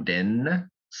proto Odin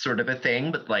sort of a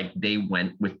thing, but like they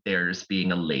went with theirs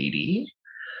being a lady.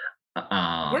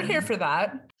 We're here for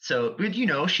that. So, but you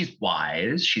know, she's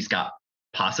wise. She's got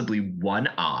possibly one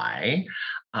eye.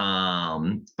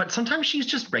 But sometimes she's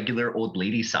just regular old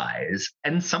lady size,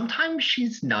 and sometimes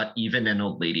she's not even an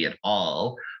old lady at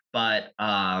all. But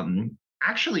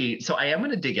actually, so I am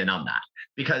going to dig in on that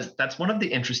because that's one of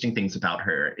the interesting things about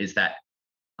her is that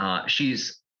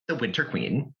she's the Winter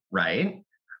Queen, right?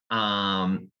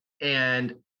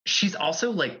 And she's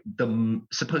also like the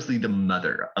supposedly the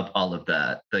mother of all of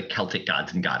the Celtic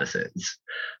gods and goddesses,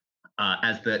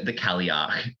 as the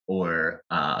Cailleach or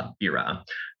Bira.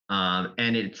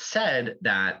 And it's said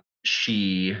that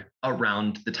she,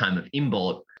 around the time of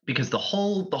Imbolc, because the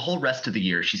whole rest of the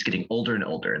year she's getting older and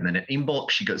older, and then at Imbolc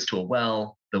she goes to a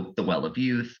well, the well of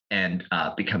youth, and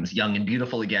becomes young and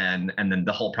beautiful again, and then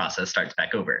the whole process starts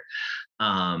back over.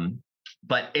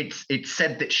 But it's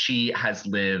said that she has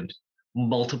lived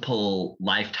multiple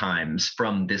lifetimes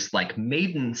from this like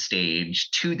maiden stage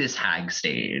to this hag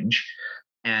stage,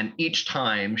 and each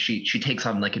time she takes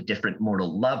on like a different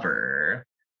mortal lover,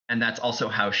 and that's also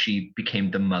how she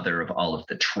became the mother of all of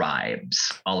the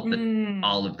tribes, all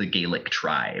of the Gaelic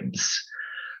tribes.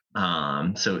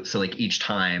 So like each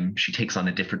time she takes on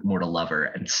a different mortal lover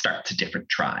and starts a different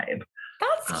tribe.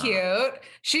 That's cute.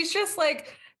 She's just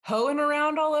like hoeing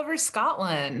around all over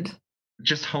Scotland.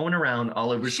 Just hoeing around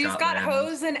all over She's Scotland. got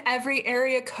hoes in every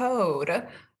area code.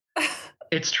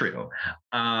 It's true.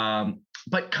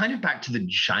 But kind of back to the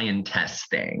giantess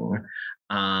thing.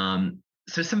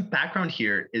 So some background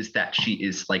here is that she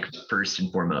is like first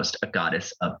and foremost a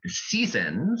goddess of the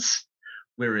seasons,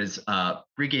 whereas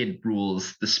Brigid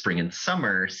rules the spring and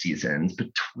summer seasons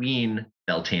between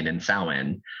Beltane and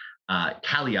Samhain.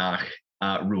 Cailleach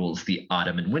rules the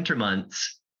autumn and winter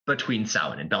months between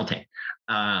Samhain and Beltane.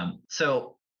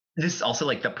 So this is also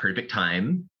like the perfect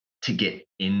time to get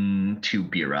into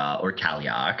Bira or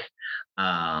Cailleach.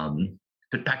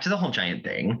 But back to the whole giant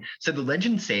thing. So the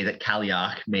legends say that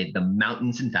Cailleach made the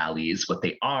mountains and valleys what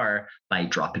they are by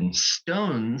dropping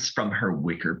stones from her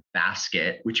wicker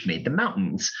basket, which made the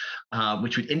mountains,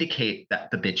 which would indicate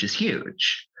that the bitch is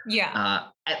huge. Yeah.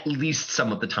 At least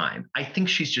some of the time. I think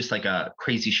she's just like a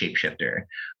crazy shapeshifter.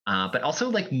 But also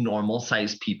like normal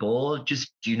sized people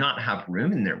just do not have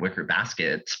room in their wicker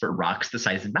baskets for rocks the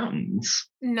size of mountains.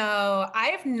 No, I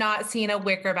have not seen a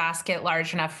wicker basket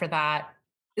large enough for that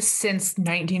since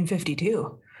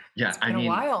 1952. Yeah, I mean, a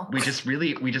while. we just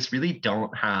really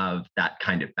don't have that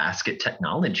kind of basket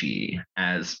technology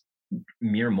as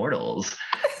mere mortals.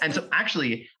 And so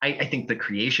actually, I think the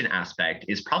creation aspect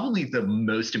is probably the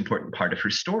most important part of her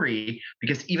story,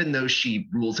 because even though she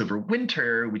rules over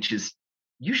winter, which is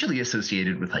usually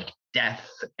associated with like death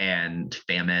and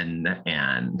famine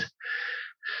and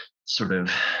sort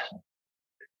of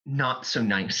not so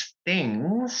nice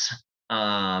things,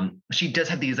 She does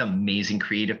have these amazing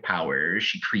creative powers.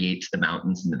 She creates the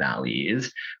mountains and the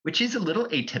valleys, which is a little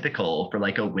atypical for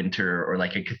like a winter or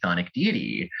like a chthonic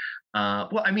deity.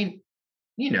 Well, I mean,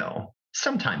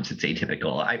 sometimes it's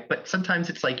atypical. But sometimes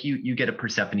it's like you get a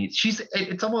Persephone.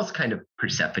 It's almost kind of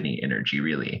Persephone energy,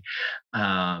 really.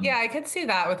 Yeah, I could see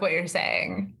that with what you're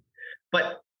saying.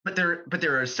 But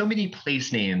there are so many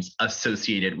place names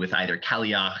associated with either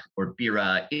Cailleach or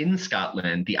Bira in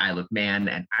Scotland, the Isle of Man,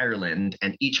 and Ireland,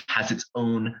 and each has its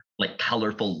own like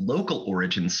colorful local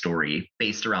origin story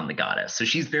based around the goddess. So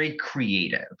she's very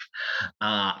creative.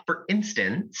 For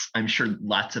instance, I'm sure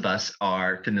lots of us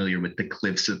are familiar with the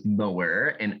Cliffs of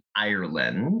Moher in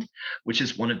Ireland, which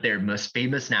is one of their most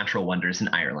famous natural wonders in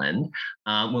Ireland.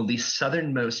 Well, the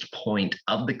southernmost point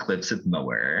of the Cliffs of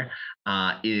Moher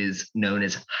is known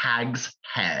as Hag's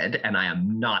Head, and I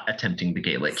am not attempting the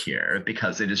Gaelic here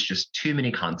because it is just too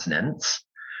many consonants.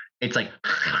 It's like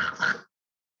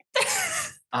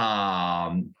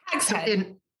Hag's so Head.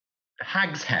 in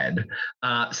Hag's Head.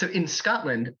 So in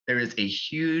Scotland, there is a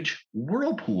huge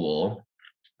whirlpool,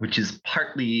 which is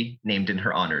partly named in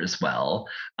her honor as well,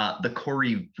 the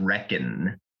Corrie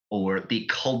Vrecken, or the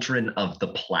Cauldron of the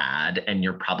Plaid. And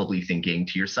you're probably thinking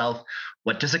to yourself,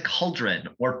 what does a cauldron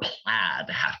or plaid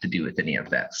have to do with any of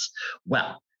this?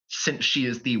 Well, since she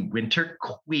is the winter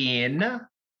queen,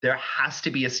 there has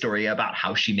to be a story about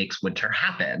how she makes winter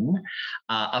happen.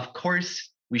 Of course,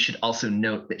 we should also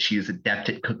note that she is adept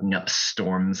at cooking up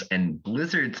storms and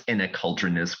blizzards in a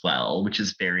cauldron as well, which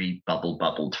is very bubble,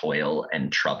 bubble, toil,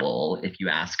 and trouble, if you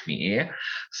ask me.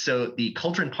 So the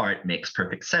cauldron part makes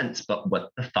perfect sense, but what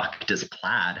the fuck does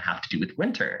plaid have to do with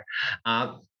winter?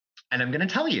 And I'm going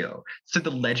to tell you. So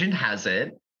the legend has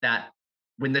it that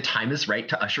when the time is right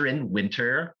to usher in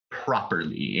winter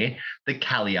properly, the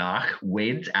Cailleach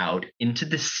wades out into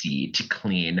the sea to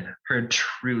clean her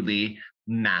truly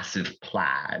massive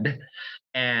plaid.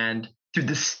 And through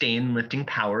the stain lifting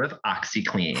power of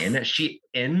OxyClean, she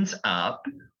ends up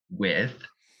with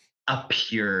a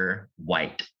pure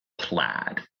white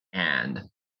plaid. And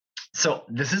so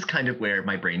this is kind of where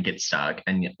my brain gets stuck.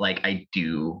 And like I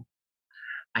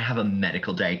have a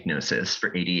medical diagnosis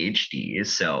for ADHD.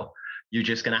 So you're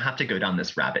just going to have to go down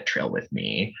this rabbit trail with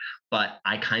me. But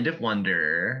I kind of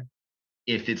wonder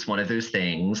if it's one of those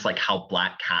things like how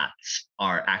black cats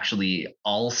are actually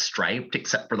all striped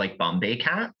except for like Bombay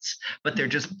cats, but they're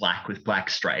just black with black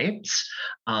stripes.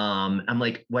 I'm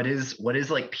like, what is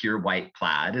like pure white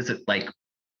plaid? Is it like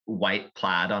white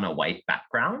plaid on a white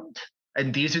background?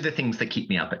 And these are the things that keep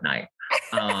me up at night.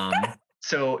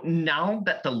 So now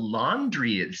that the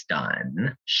laundry is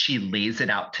done, she lays it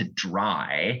out to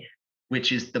dry,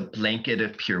 which is the blanket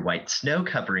of pure white snow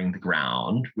covering the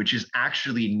ground, which is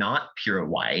actually not pure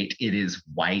white. It is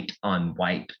white on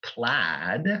white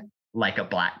plaid, like a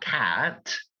black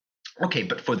cat. Okay,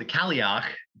 but for the Cailleach,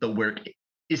 the work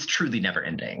is truly never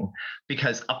ending,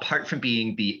 because apart from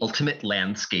being the ultimate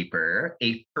landscaper,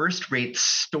 a first-rate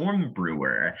storm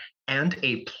brewer, and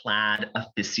a plaid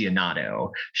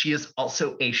aficionado, she is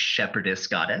also a shepherdess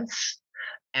goddess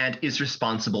and is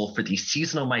responsible for the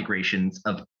seasonal migrations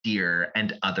of deer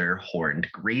and other horned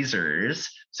grazers.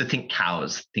 So think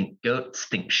cows, think goats,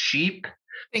 think sheep.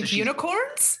 Think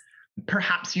unicorns?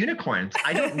 Perhaps unicorns.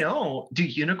 I don't know. Do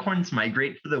unicorns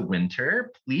migrate for the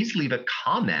winter? Please leave a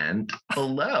comment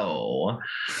below.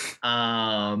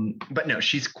 But no,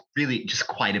 she's really just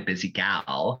quite a busy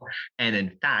gal. And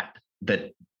in fact,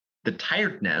 the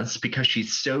tiredness, because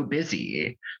she's so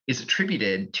busy, is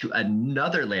attributed to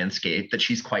another landscape that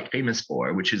she's quite famous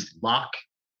for, which is Loch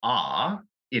Awe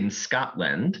in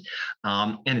Scotland.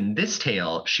 And in this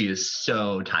tale, she is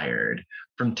so tired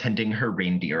from tending her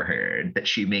reindeer herd that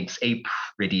she makes a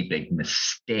pretty big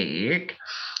mistake.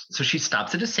 So she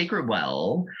stops at a sacred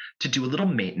well to do a little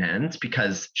maintenance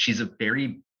because she's a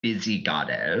very busy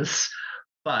goddess.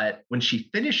 But when she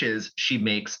finishes, she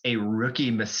makes a rookie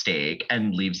mistake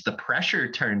and leaves the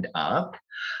pressure turned up.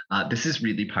 This is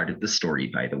really part of the story,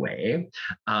 by the way.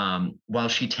 While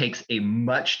she takes a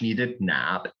much needed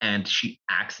nap and she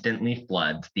accidentally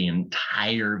floods the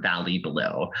entire valley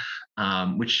below,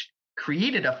 which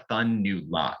created a fun new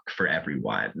look for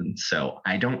everyone. So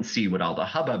I don't see what all the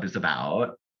hubbub is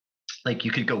about. Like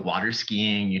you could go water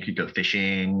skiing, you could go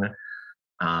fishing.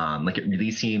 Like it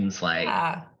really seems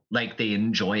like they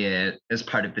enjoy it as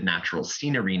part of the natural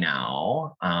scenery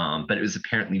now. But it was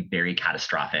apparently very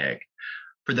catastrophic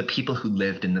for the people who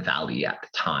lived in the valley at the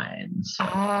time.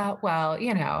 So. Well,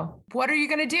 what are you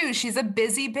going to do? She's a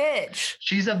busy bitch.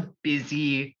 She's a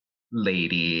busy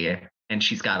lady and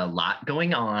she's got a lot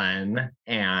going on.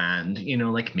 And,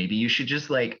 like maybe you should just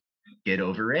like get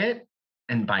over it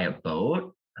and buy a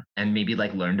boat and maybe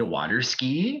like learn to water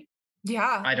ski.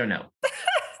 Yeah. I don't know.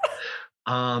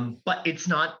 But it's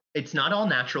not all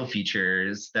natural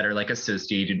features that are like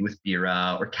associated with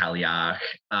Bira or Cailleach.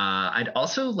 I'd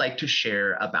also like to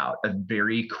share about a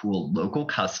very cool local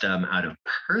custom out of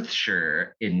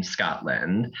Perthshire in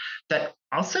Scotland that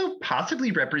also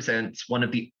possibly represents one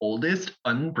of the oldest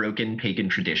unbroken pagan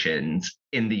traditions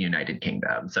in the United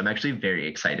Kingdom. So I'm actually very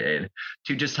excited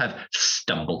to just have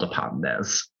stumbled upon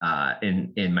this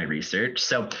in my research.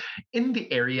 So in the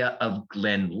area of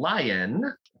Glen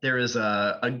Lyon, there is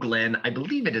a glen. I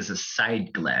believe it is a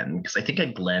side glen, because I think a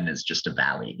glen is just a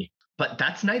valley. But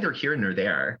that's neither here nor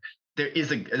there.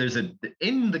 There's a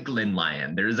in the Glen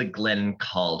Lyon, there is a glen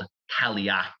called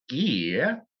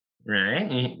Cailleach,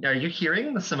 right? Are you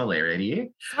hearing the similarity?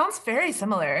 Sounds very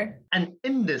similar. And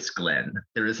in this glen,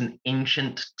 there is an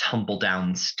ancient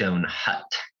tumble-down stone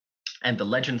hut. And the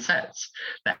legend says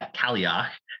that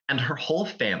Cailleach and her whole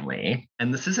family,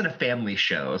 and this isn't a family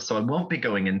show, so I won't be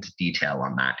going into detail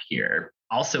on that here.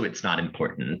 Also, it's not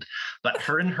important, but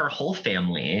her and her whole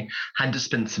family had to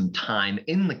spend some time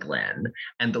in the glen,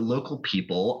 and the local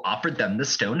people offered them the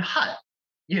stone hut.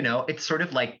 You know, it's sort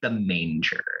of like the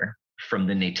manger from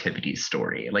the nativity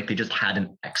story. Like they just had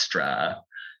an extra,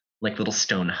 like, little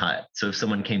stone hut. So if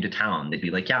someone came to town, they'd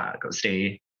be like, yeah, go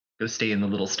stay in the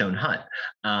little stone hut.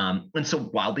 And so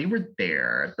while they were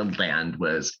there, the land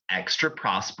was extra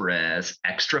prosperous,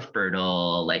 extra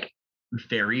fertile, like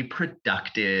very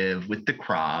productive with the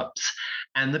crops.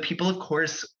 And the people, of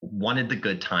course, wanted the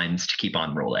good times to keep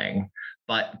on rolling.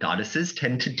 But goddesses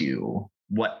tend to do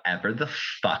whatever the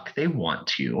fuck they want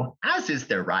to, as is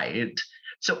their right.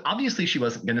 So obviously she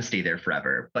wasn't going to stay there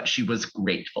forever, but she was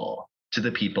grateful to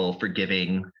the people for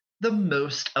giving the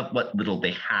most of what little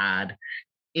they had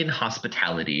in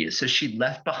hospitality. So she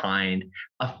left behind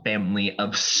a family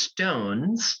of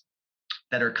stones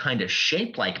that are kind of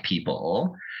shaped like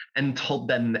people, and told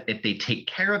them that if they take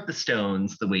care of the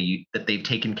stones the way that they've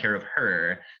taken care of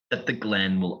her, that the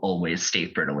glen will always stay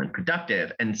fertile and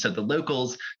productive. And so the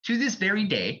locals, to this very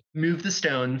day, move the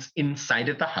stones inside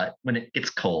of the hut when it gets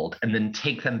cold, and then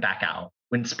take them back out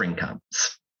when spring comes.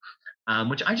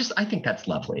 Which I think that's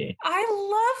lovely.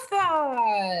 I love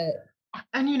that.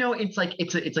 And you know, it's like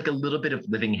a little bit of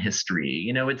living history.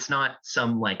 You know, it's not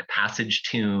some like passage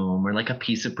tomb or like a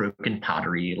piece of broken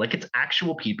pottery. Like it's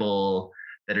actual people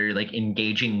that are like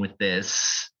engaging with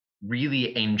this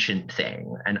really ancient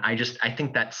thing. And I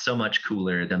think that's so much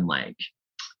cooler than like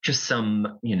just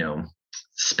some, you know,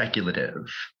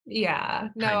 speculative. Yeah.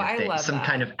 No, I love some that.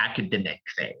 kind of academic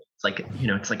thing. It's like, you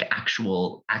know, it's like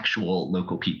actual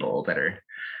local people that are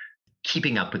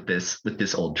keeping up with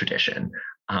this old tradition.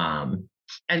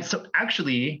 And so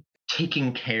actually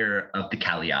taking care of the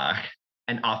Cailleach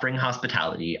and offering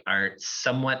hospitality are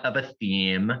somewhat of a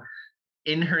theme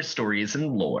in her stories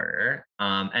and lore.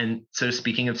 And so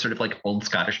speaking of sort of like old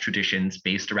Scottish traditions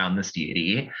based around this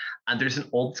deity, there's an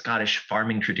old Scottish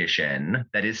farming tradition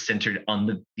that is centered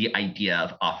on the idea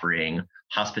of offering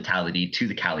hospitality to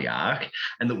the Cailleach.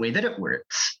 And the way that it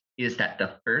works is that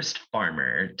the first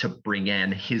farmer to bring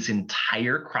in his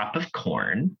entire crop of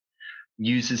corn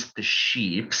uses the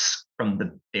sheaves from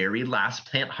the very last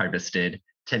plant harvested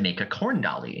to make a corn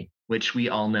dolly, which we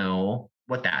all know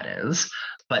what that is.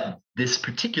 But this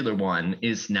particular one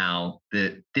is now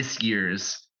this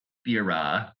year's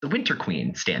Bira, the Winter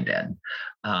Queen stand-in.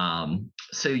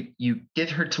 So you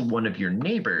give her to one of your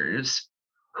neighbors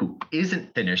who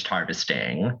isn't finished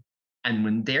harvesting, and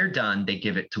when they're done, they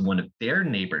give it to one of their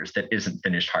neighbors that isn't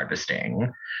finished harvesting.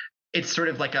 It's sort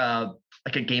of like a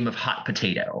game of hot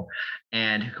potato.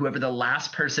 And whoever the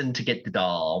last person to get the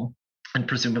doll, and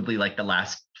presumably like the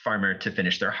last farmer to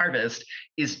finish their harvest,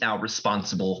 is now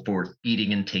responsible for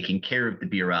feeding and taking care of the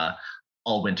Bira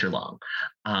all winter long.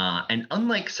 And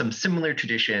unlike some similar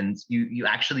traditions,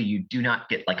 you do not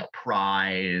get like a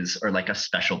prize or like a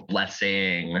special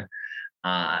blessing.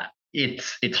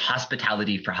 It's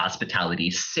hospitality for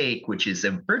hospitality's sake, which is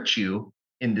a virtue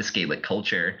in this Gaelic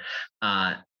culture.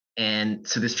 And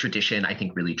so this tradition, I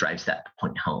think, really drives that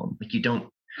point home. Like you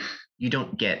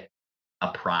don't get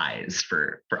a prize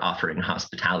for offering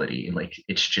hospitality. Like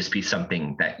it's just be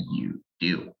something that you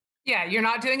do. Yeah, you're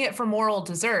not doing it for moral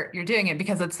dessert. You're doing it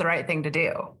because it's the right thing to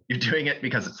do. You're doing it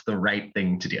because it's the right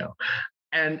thing to do.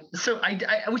 And so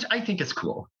which I think is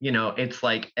cool. You know, it's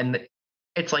like,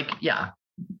 yeah,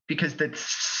 because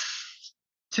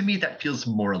to me, that feels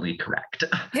morally correct.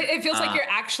 It feels like you're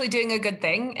actually doing a good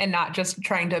thing and not just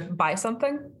trying to buy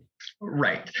something.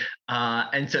 Right.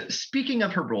 And so speaking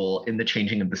of her role in the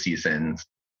changing of the seasons,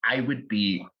 I would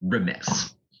be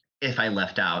remiss if I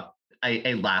left out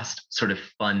a last sort of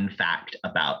fun fact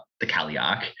about the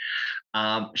Kaliak.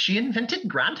 She invented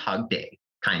Groundhog Day,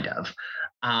 kind of.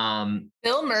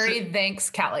 Bill Murray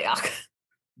thanks Kaliak.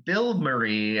 Bill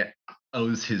Murray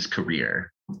owes his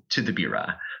career to the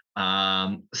Bira.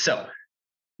 So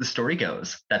the story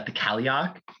goes that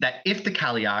if the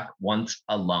Kaliak wants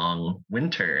a long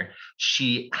winter,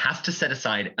 she has to set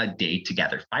aside a day to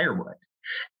gather firewood.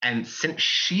 And since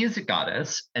she is a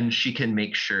goddess and she can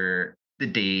make sure the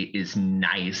day is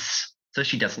nice so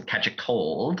she doesn't catch a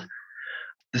cold,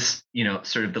 this,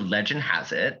 sort of the legend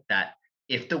has it that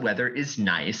if the weather is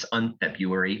nice on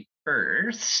February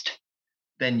 1st,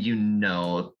 then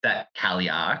that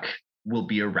Kaliak will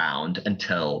be around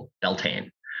until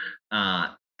Beltane.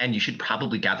 And you should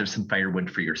probably gather some firewood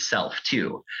for yourself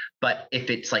too. But if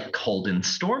it's like cold and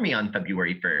stormy on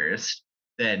February 1st,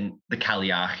 then the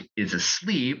Kaliak is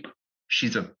asleep.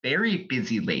 She's a very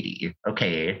busy lady,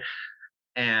 okay?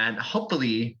 And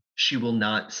hopefully she will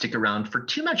not stick around for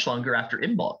too much longer after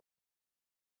Imbolc.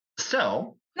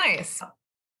 So nice.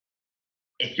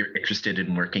 If you're interested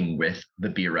in working with the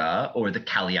Bira or the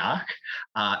Kaliak,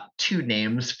 two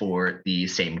names for the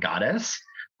same goddess,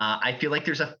 I feel like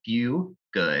there's a few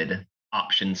good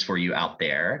options for you out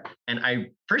there.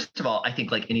 And first of all, I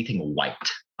think like anything white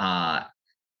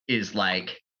is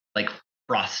like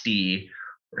frosty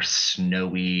or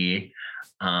snowy.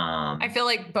 I feel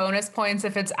like bonus points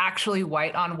if it's actually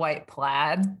white on white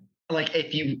plaid. Like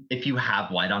if you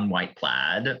have white on white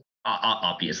plaid,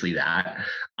 obviously that.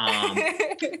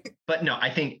 But no, I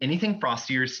think anything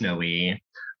frosty or snowy.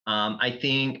 I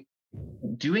think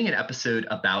doing an episode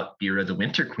about Bira the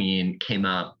Winter Queen came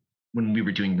up when we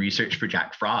were doing research for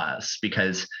Jack Frost,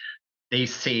 because they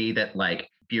say that like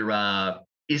Bira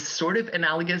is sort of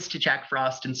analogous to Jack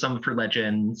Frost in some of her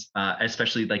legends,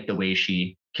 especially like the way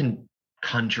she can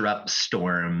conjure up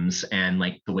storms and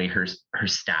like the way her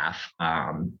staff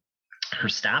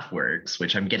works,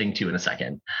 which I'm getting to in a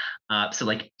second. So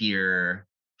like deer,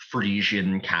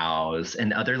 Frisian cows,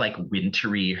 and other like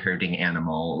wintry herding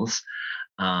animals,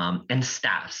 and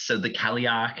staffs. So the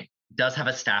Kaliak does have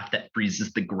a staff that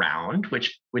freezes the ground,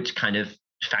 which kind of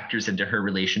factors into her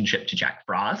relationship to Jack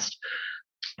Frost.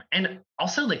 And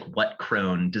also like what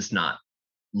crone does not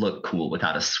look cool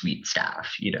without a sweet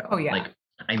staff, Oh yeah. Like,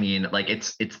 I mean, like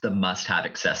it's the must-have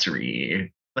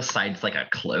accessory besides like a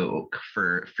cloak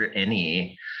for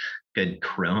any good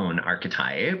crone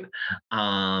archetype.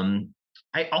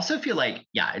 I also feel like,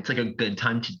 yeah, it's like a good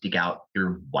time to dig out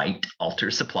your white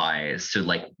altar supplies. So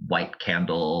like white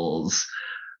candles,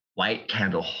 white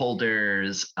candle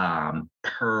holders,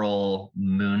 pearl,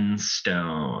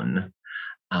 moonstone,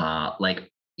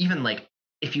 like even like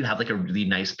if you have like a really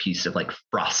nice piece of like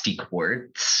frosty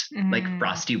quartz, like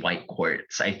frosty white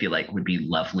quartz, I feel like would be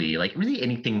lovely. Like really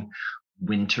anything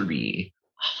wintry,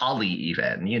 holly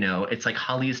even, it's like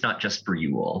holly is not just for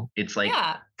Yule. It's like,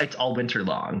 it's all winter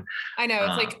long. I know,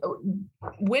 it's like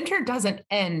winter doesn't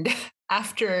end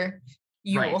after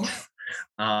Yule.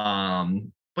 Right.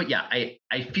 But yeah,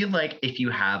 I feel like if you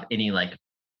have any like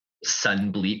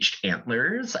sun bleached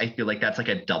antlers, I feel like that's like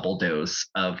a double dose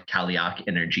of Kaliak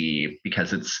energy,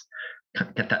 because it's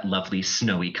got that lovely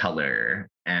snowy color.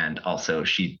 And also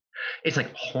it's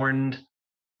like horned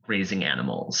grazing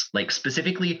animals, like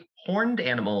specifically horned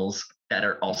animals that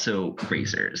are also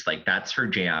grazers. Like that's her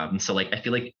jam. So like I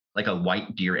feel like a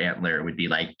white deer antler would be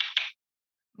like,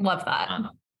 love that.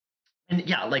 And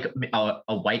yeah, like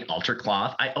a white altar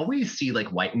cloth. I always see like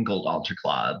white and gold altar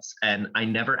cloths, and I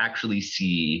never actually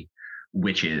see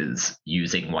witches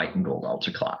using white and gold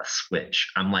altar cloths, which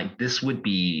I'm like, this would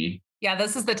be. Yeah,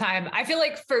 this is the time. I feel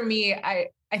like for me, I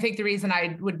think the reason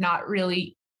I would not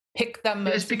really pick them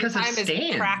most because of the time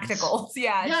is practical.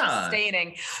 Yeah, it's just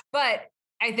staining. But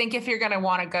I think if you're going to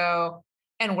want to go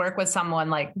and work with someone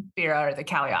like Bira or the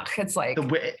Kaliak, it's like,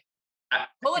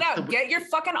 pull it out. Get your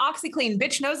fucking OxyClean.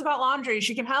 Bitch knows about laundry.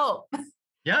 She can help.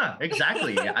 Yeah,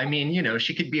 exactly. I mean,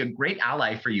 she could be a great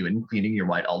ally for you in cleaning your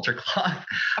white altar cloth.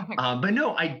 But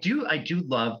no, I do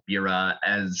love Bira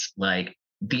as like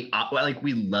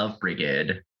we love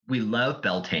Brigid. We love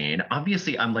Beltane.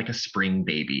 Obviously, I'm like a spring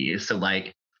baby. So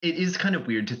like, it is kind of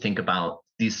weird to think about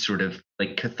these sort of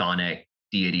like chthonic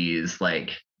deities,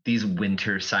 like the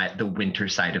winter side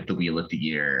of the wheel of the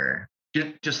year,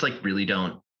 just like really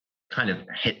don't kind of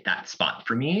hit that spot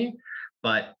for me.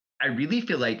 But I really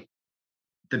feel like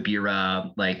the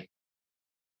Bira, like,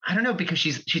 I don't know, because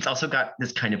she's also got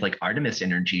this kind of like Artemis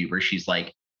energy where she's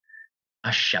like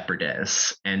a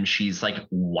shepherdess and she's like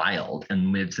wild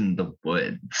and lives in the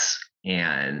woods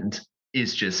and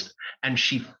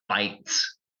she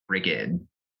fights Brigid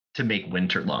to make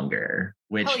winter longer,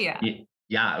 which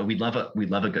Yeah, we love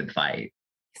a good fight.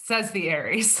 Says the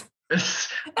Aries.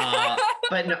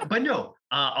 But no.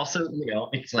 Also,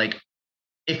 it's like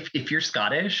if you're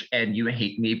Scottish and you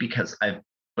hate me because I've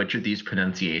butchered these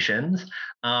pronunciations,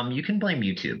 you can blame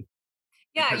YouTube.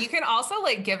 Yeah, Because you can also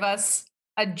like give us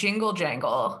a jingle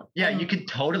jangle. yeah, you could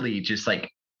totally just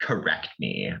like correct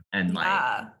me and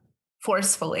like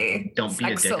forcefully, don't be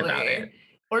a dick about sexily, it.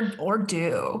 or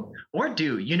do. Or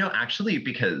do, actually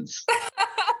because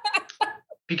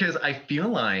I feel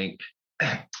like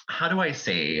how do I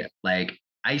say, like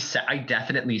I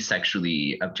definitely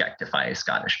sexually objectify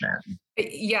Scottish men.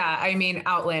 Yeah, I mean,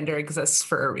 Outlander exists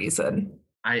for a reason.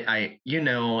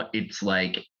 It's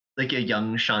like a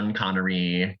young Sean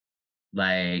Connery,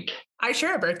 like I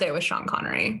share a birthday with Sean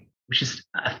Connery. which is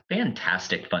a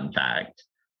fantastic fun fact.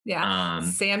 Yeah,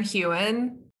 Sam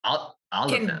Heughan All of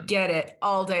them get it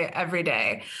all day, every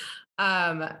day.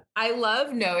 I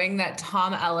love knowing that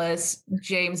Tom Ellis,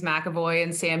 James McAvoy,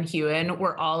 and Sam Heughan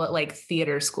were all at like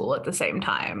theater school at the same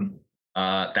time.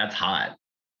 That's hot,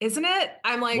 isn't it?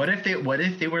 I'm like, what if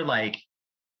they were like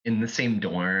in the same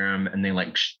dorm and they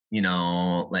like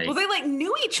like well, they like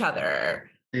knew each other.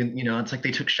 It's like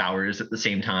they took showers at the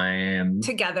same time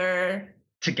together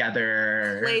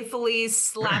playfully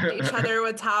slapped each other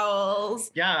with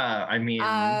towels. Yeah, I mean,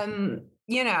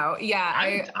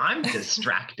 yeah, I'm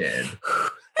distracted.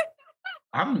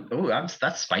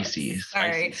 That's spicy.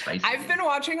 Sorry. Spicy. I've been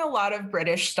watching a lot of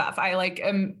British stuff.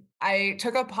 I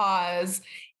took a pause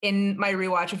in my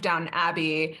rewatch of Downton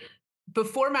Abbey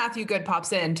before Matthew Good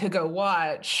pops in to go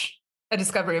watch A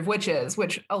Discovery of Witches,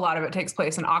 which a lot of it takes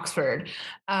place in Oxford.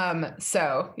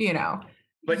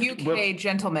 But UK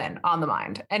gentlemen on the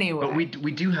mind. Anyway. But we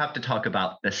do have to talk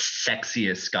about the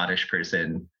sexiest Scottish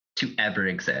person to ever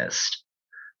exist.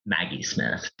 Maggie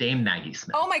Smith. Dame Maggie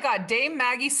Smith. Oh my God, Dame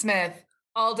Maggie Smith.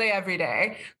 All day, every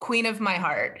day. Queen of my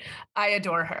heart. I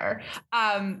adore her.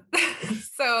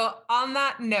 So on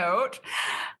that note,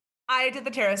 I did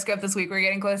the Taroscope this week. We're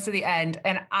getting close to the end.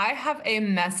 And I have a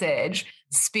message,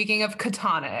 speaking of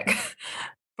Catonic,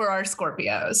 for our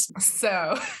Scorpios.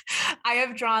 So I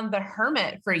have drawn the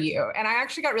Hermit for you. And I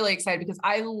actually got really excited because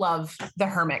I love the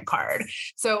Hermit card.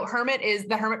 So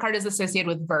the Hermit card is associated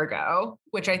with Virgo,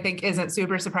 which I think isn't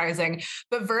super surprising.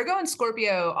 But Virgo and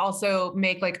Scorpio also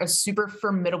make like a super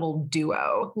formidable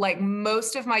duo. Like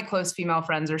most of my close female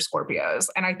friends are Scorpios.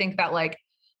 And I think that like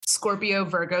Scorpio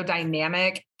Virgo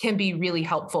dynamic can be really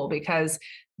helpful because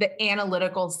the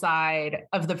analytical side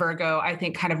of the Virgo, I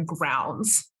think, kind of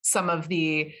grounds some of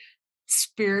the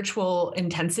spiritual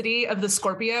intensity of the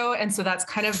Scorpio. And so that's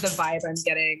kind of the vibe I'm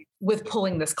getting with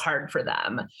pulling this card for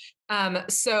them.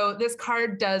 So this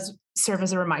card does serve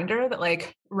as a reminder that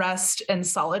like rest and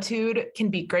solitude can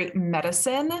be great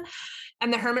medicine.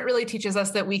 And the Hermit really teaches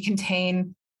us that we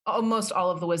contain almost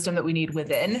all of the wisdom that we need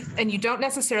within. And you don't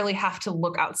necessarily have to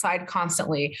look outside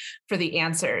constantly for the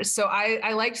answers. So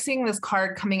I liked seeing this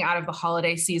card coming out of the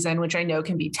holiday season, which I know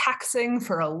can be taxing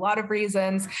for a lot of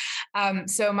reasons.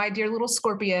 So my dear little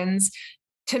Scorpions,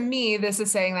 to me, this is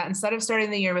saying that instead of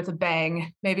starting the year with a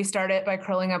bang, maybe start it by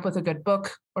curling up with a good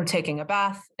book or taking a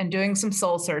bath and doing some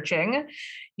soul searching.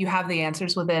 You have the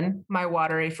answers within, my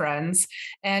watery friends.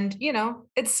 And,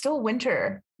 it's still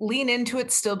winter. Lean into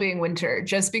it still being winter.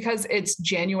 Just because it's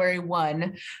January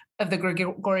 1 of the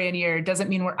Gregorian year doesn't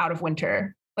mean we're out of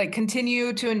winter. Like,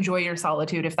 continue to enjoy your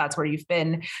solitude if that's where you've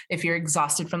been. If you're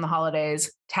exhausted from the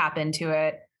holidays, tap into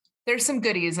it. There's some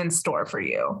goodies in store for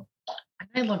you.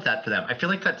 I love that for them. I feel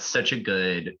like that's such a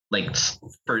good, like,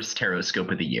 first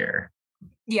Taroscope of the year.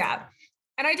 Yeah.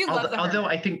 And I do love although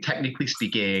I think technically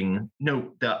speaking,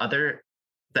 no,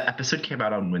 the episode came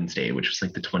out on Wednesday, which was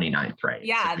like the 29th, right?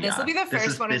 Yeah, this will be the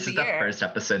first one of the year. This is the first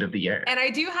episode of the year. And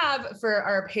I do have, for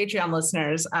our Patreon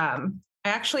listeners, I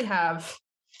actually have,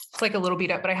 it's like a little beat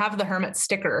up, but I have the Hermit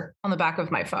sticker on the back of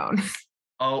my phone.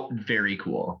 Oh, very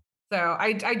cool. So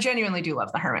I genuinely do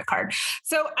love the Hermit card.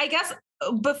 So I guess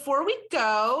before we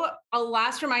go, a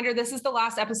last reminder, this is the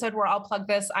last episode where I'll plug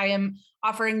this. I am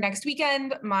offering next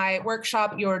weekend my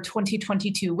workshop, Your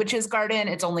 2022 Witches Garden.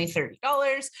 It's only $30.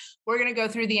 We're going to go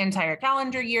through the entire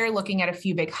calendar year, looking at a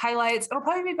few big highlights. It'll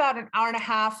probably be about an hour and a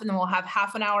half, and then we'll have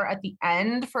half an hour at the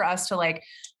end for us to like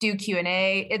do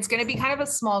Q&A. It's going to be kind of a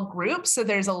small group, so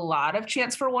there's a lot of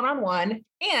chance for one-on-one.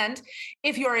 And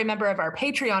if you're a member of our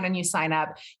Patreon and you sign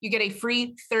up, you get a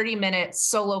free 30-minute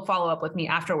solo follow-up with me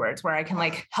afterwards, where I can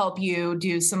like help you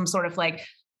do some sort of like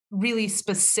really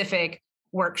specific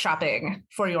workshopping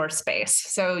for your space.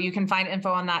 So you can find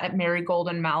info on that at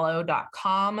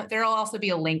marygoldenmallow.com. There'll also be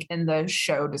a link in the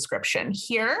show description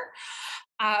here.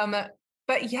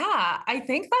 But yeah, I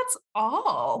think that's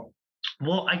all.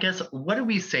 Well, I guess, what do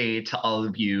we say to all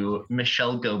of you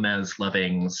Michelle Gomez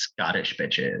loving Scottish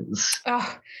bitches?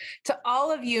 Oh, to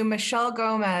all of you, Michelle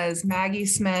Gomez, Maggie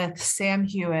Smith, Sam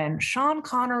Hewen, Sean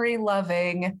Connery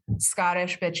loving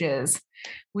Scottish bitches,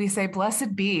 we say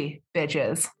blessed be,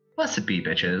 bitches. Blessed be,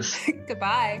 bitches.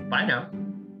 Goodbye. Bye now.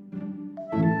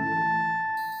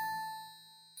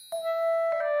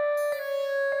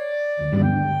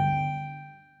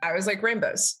 I was like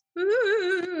rainbows.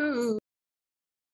 Ooh.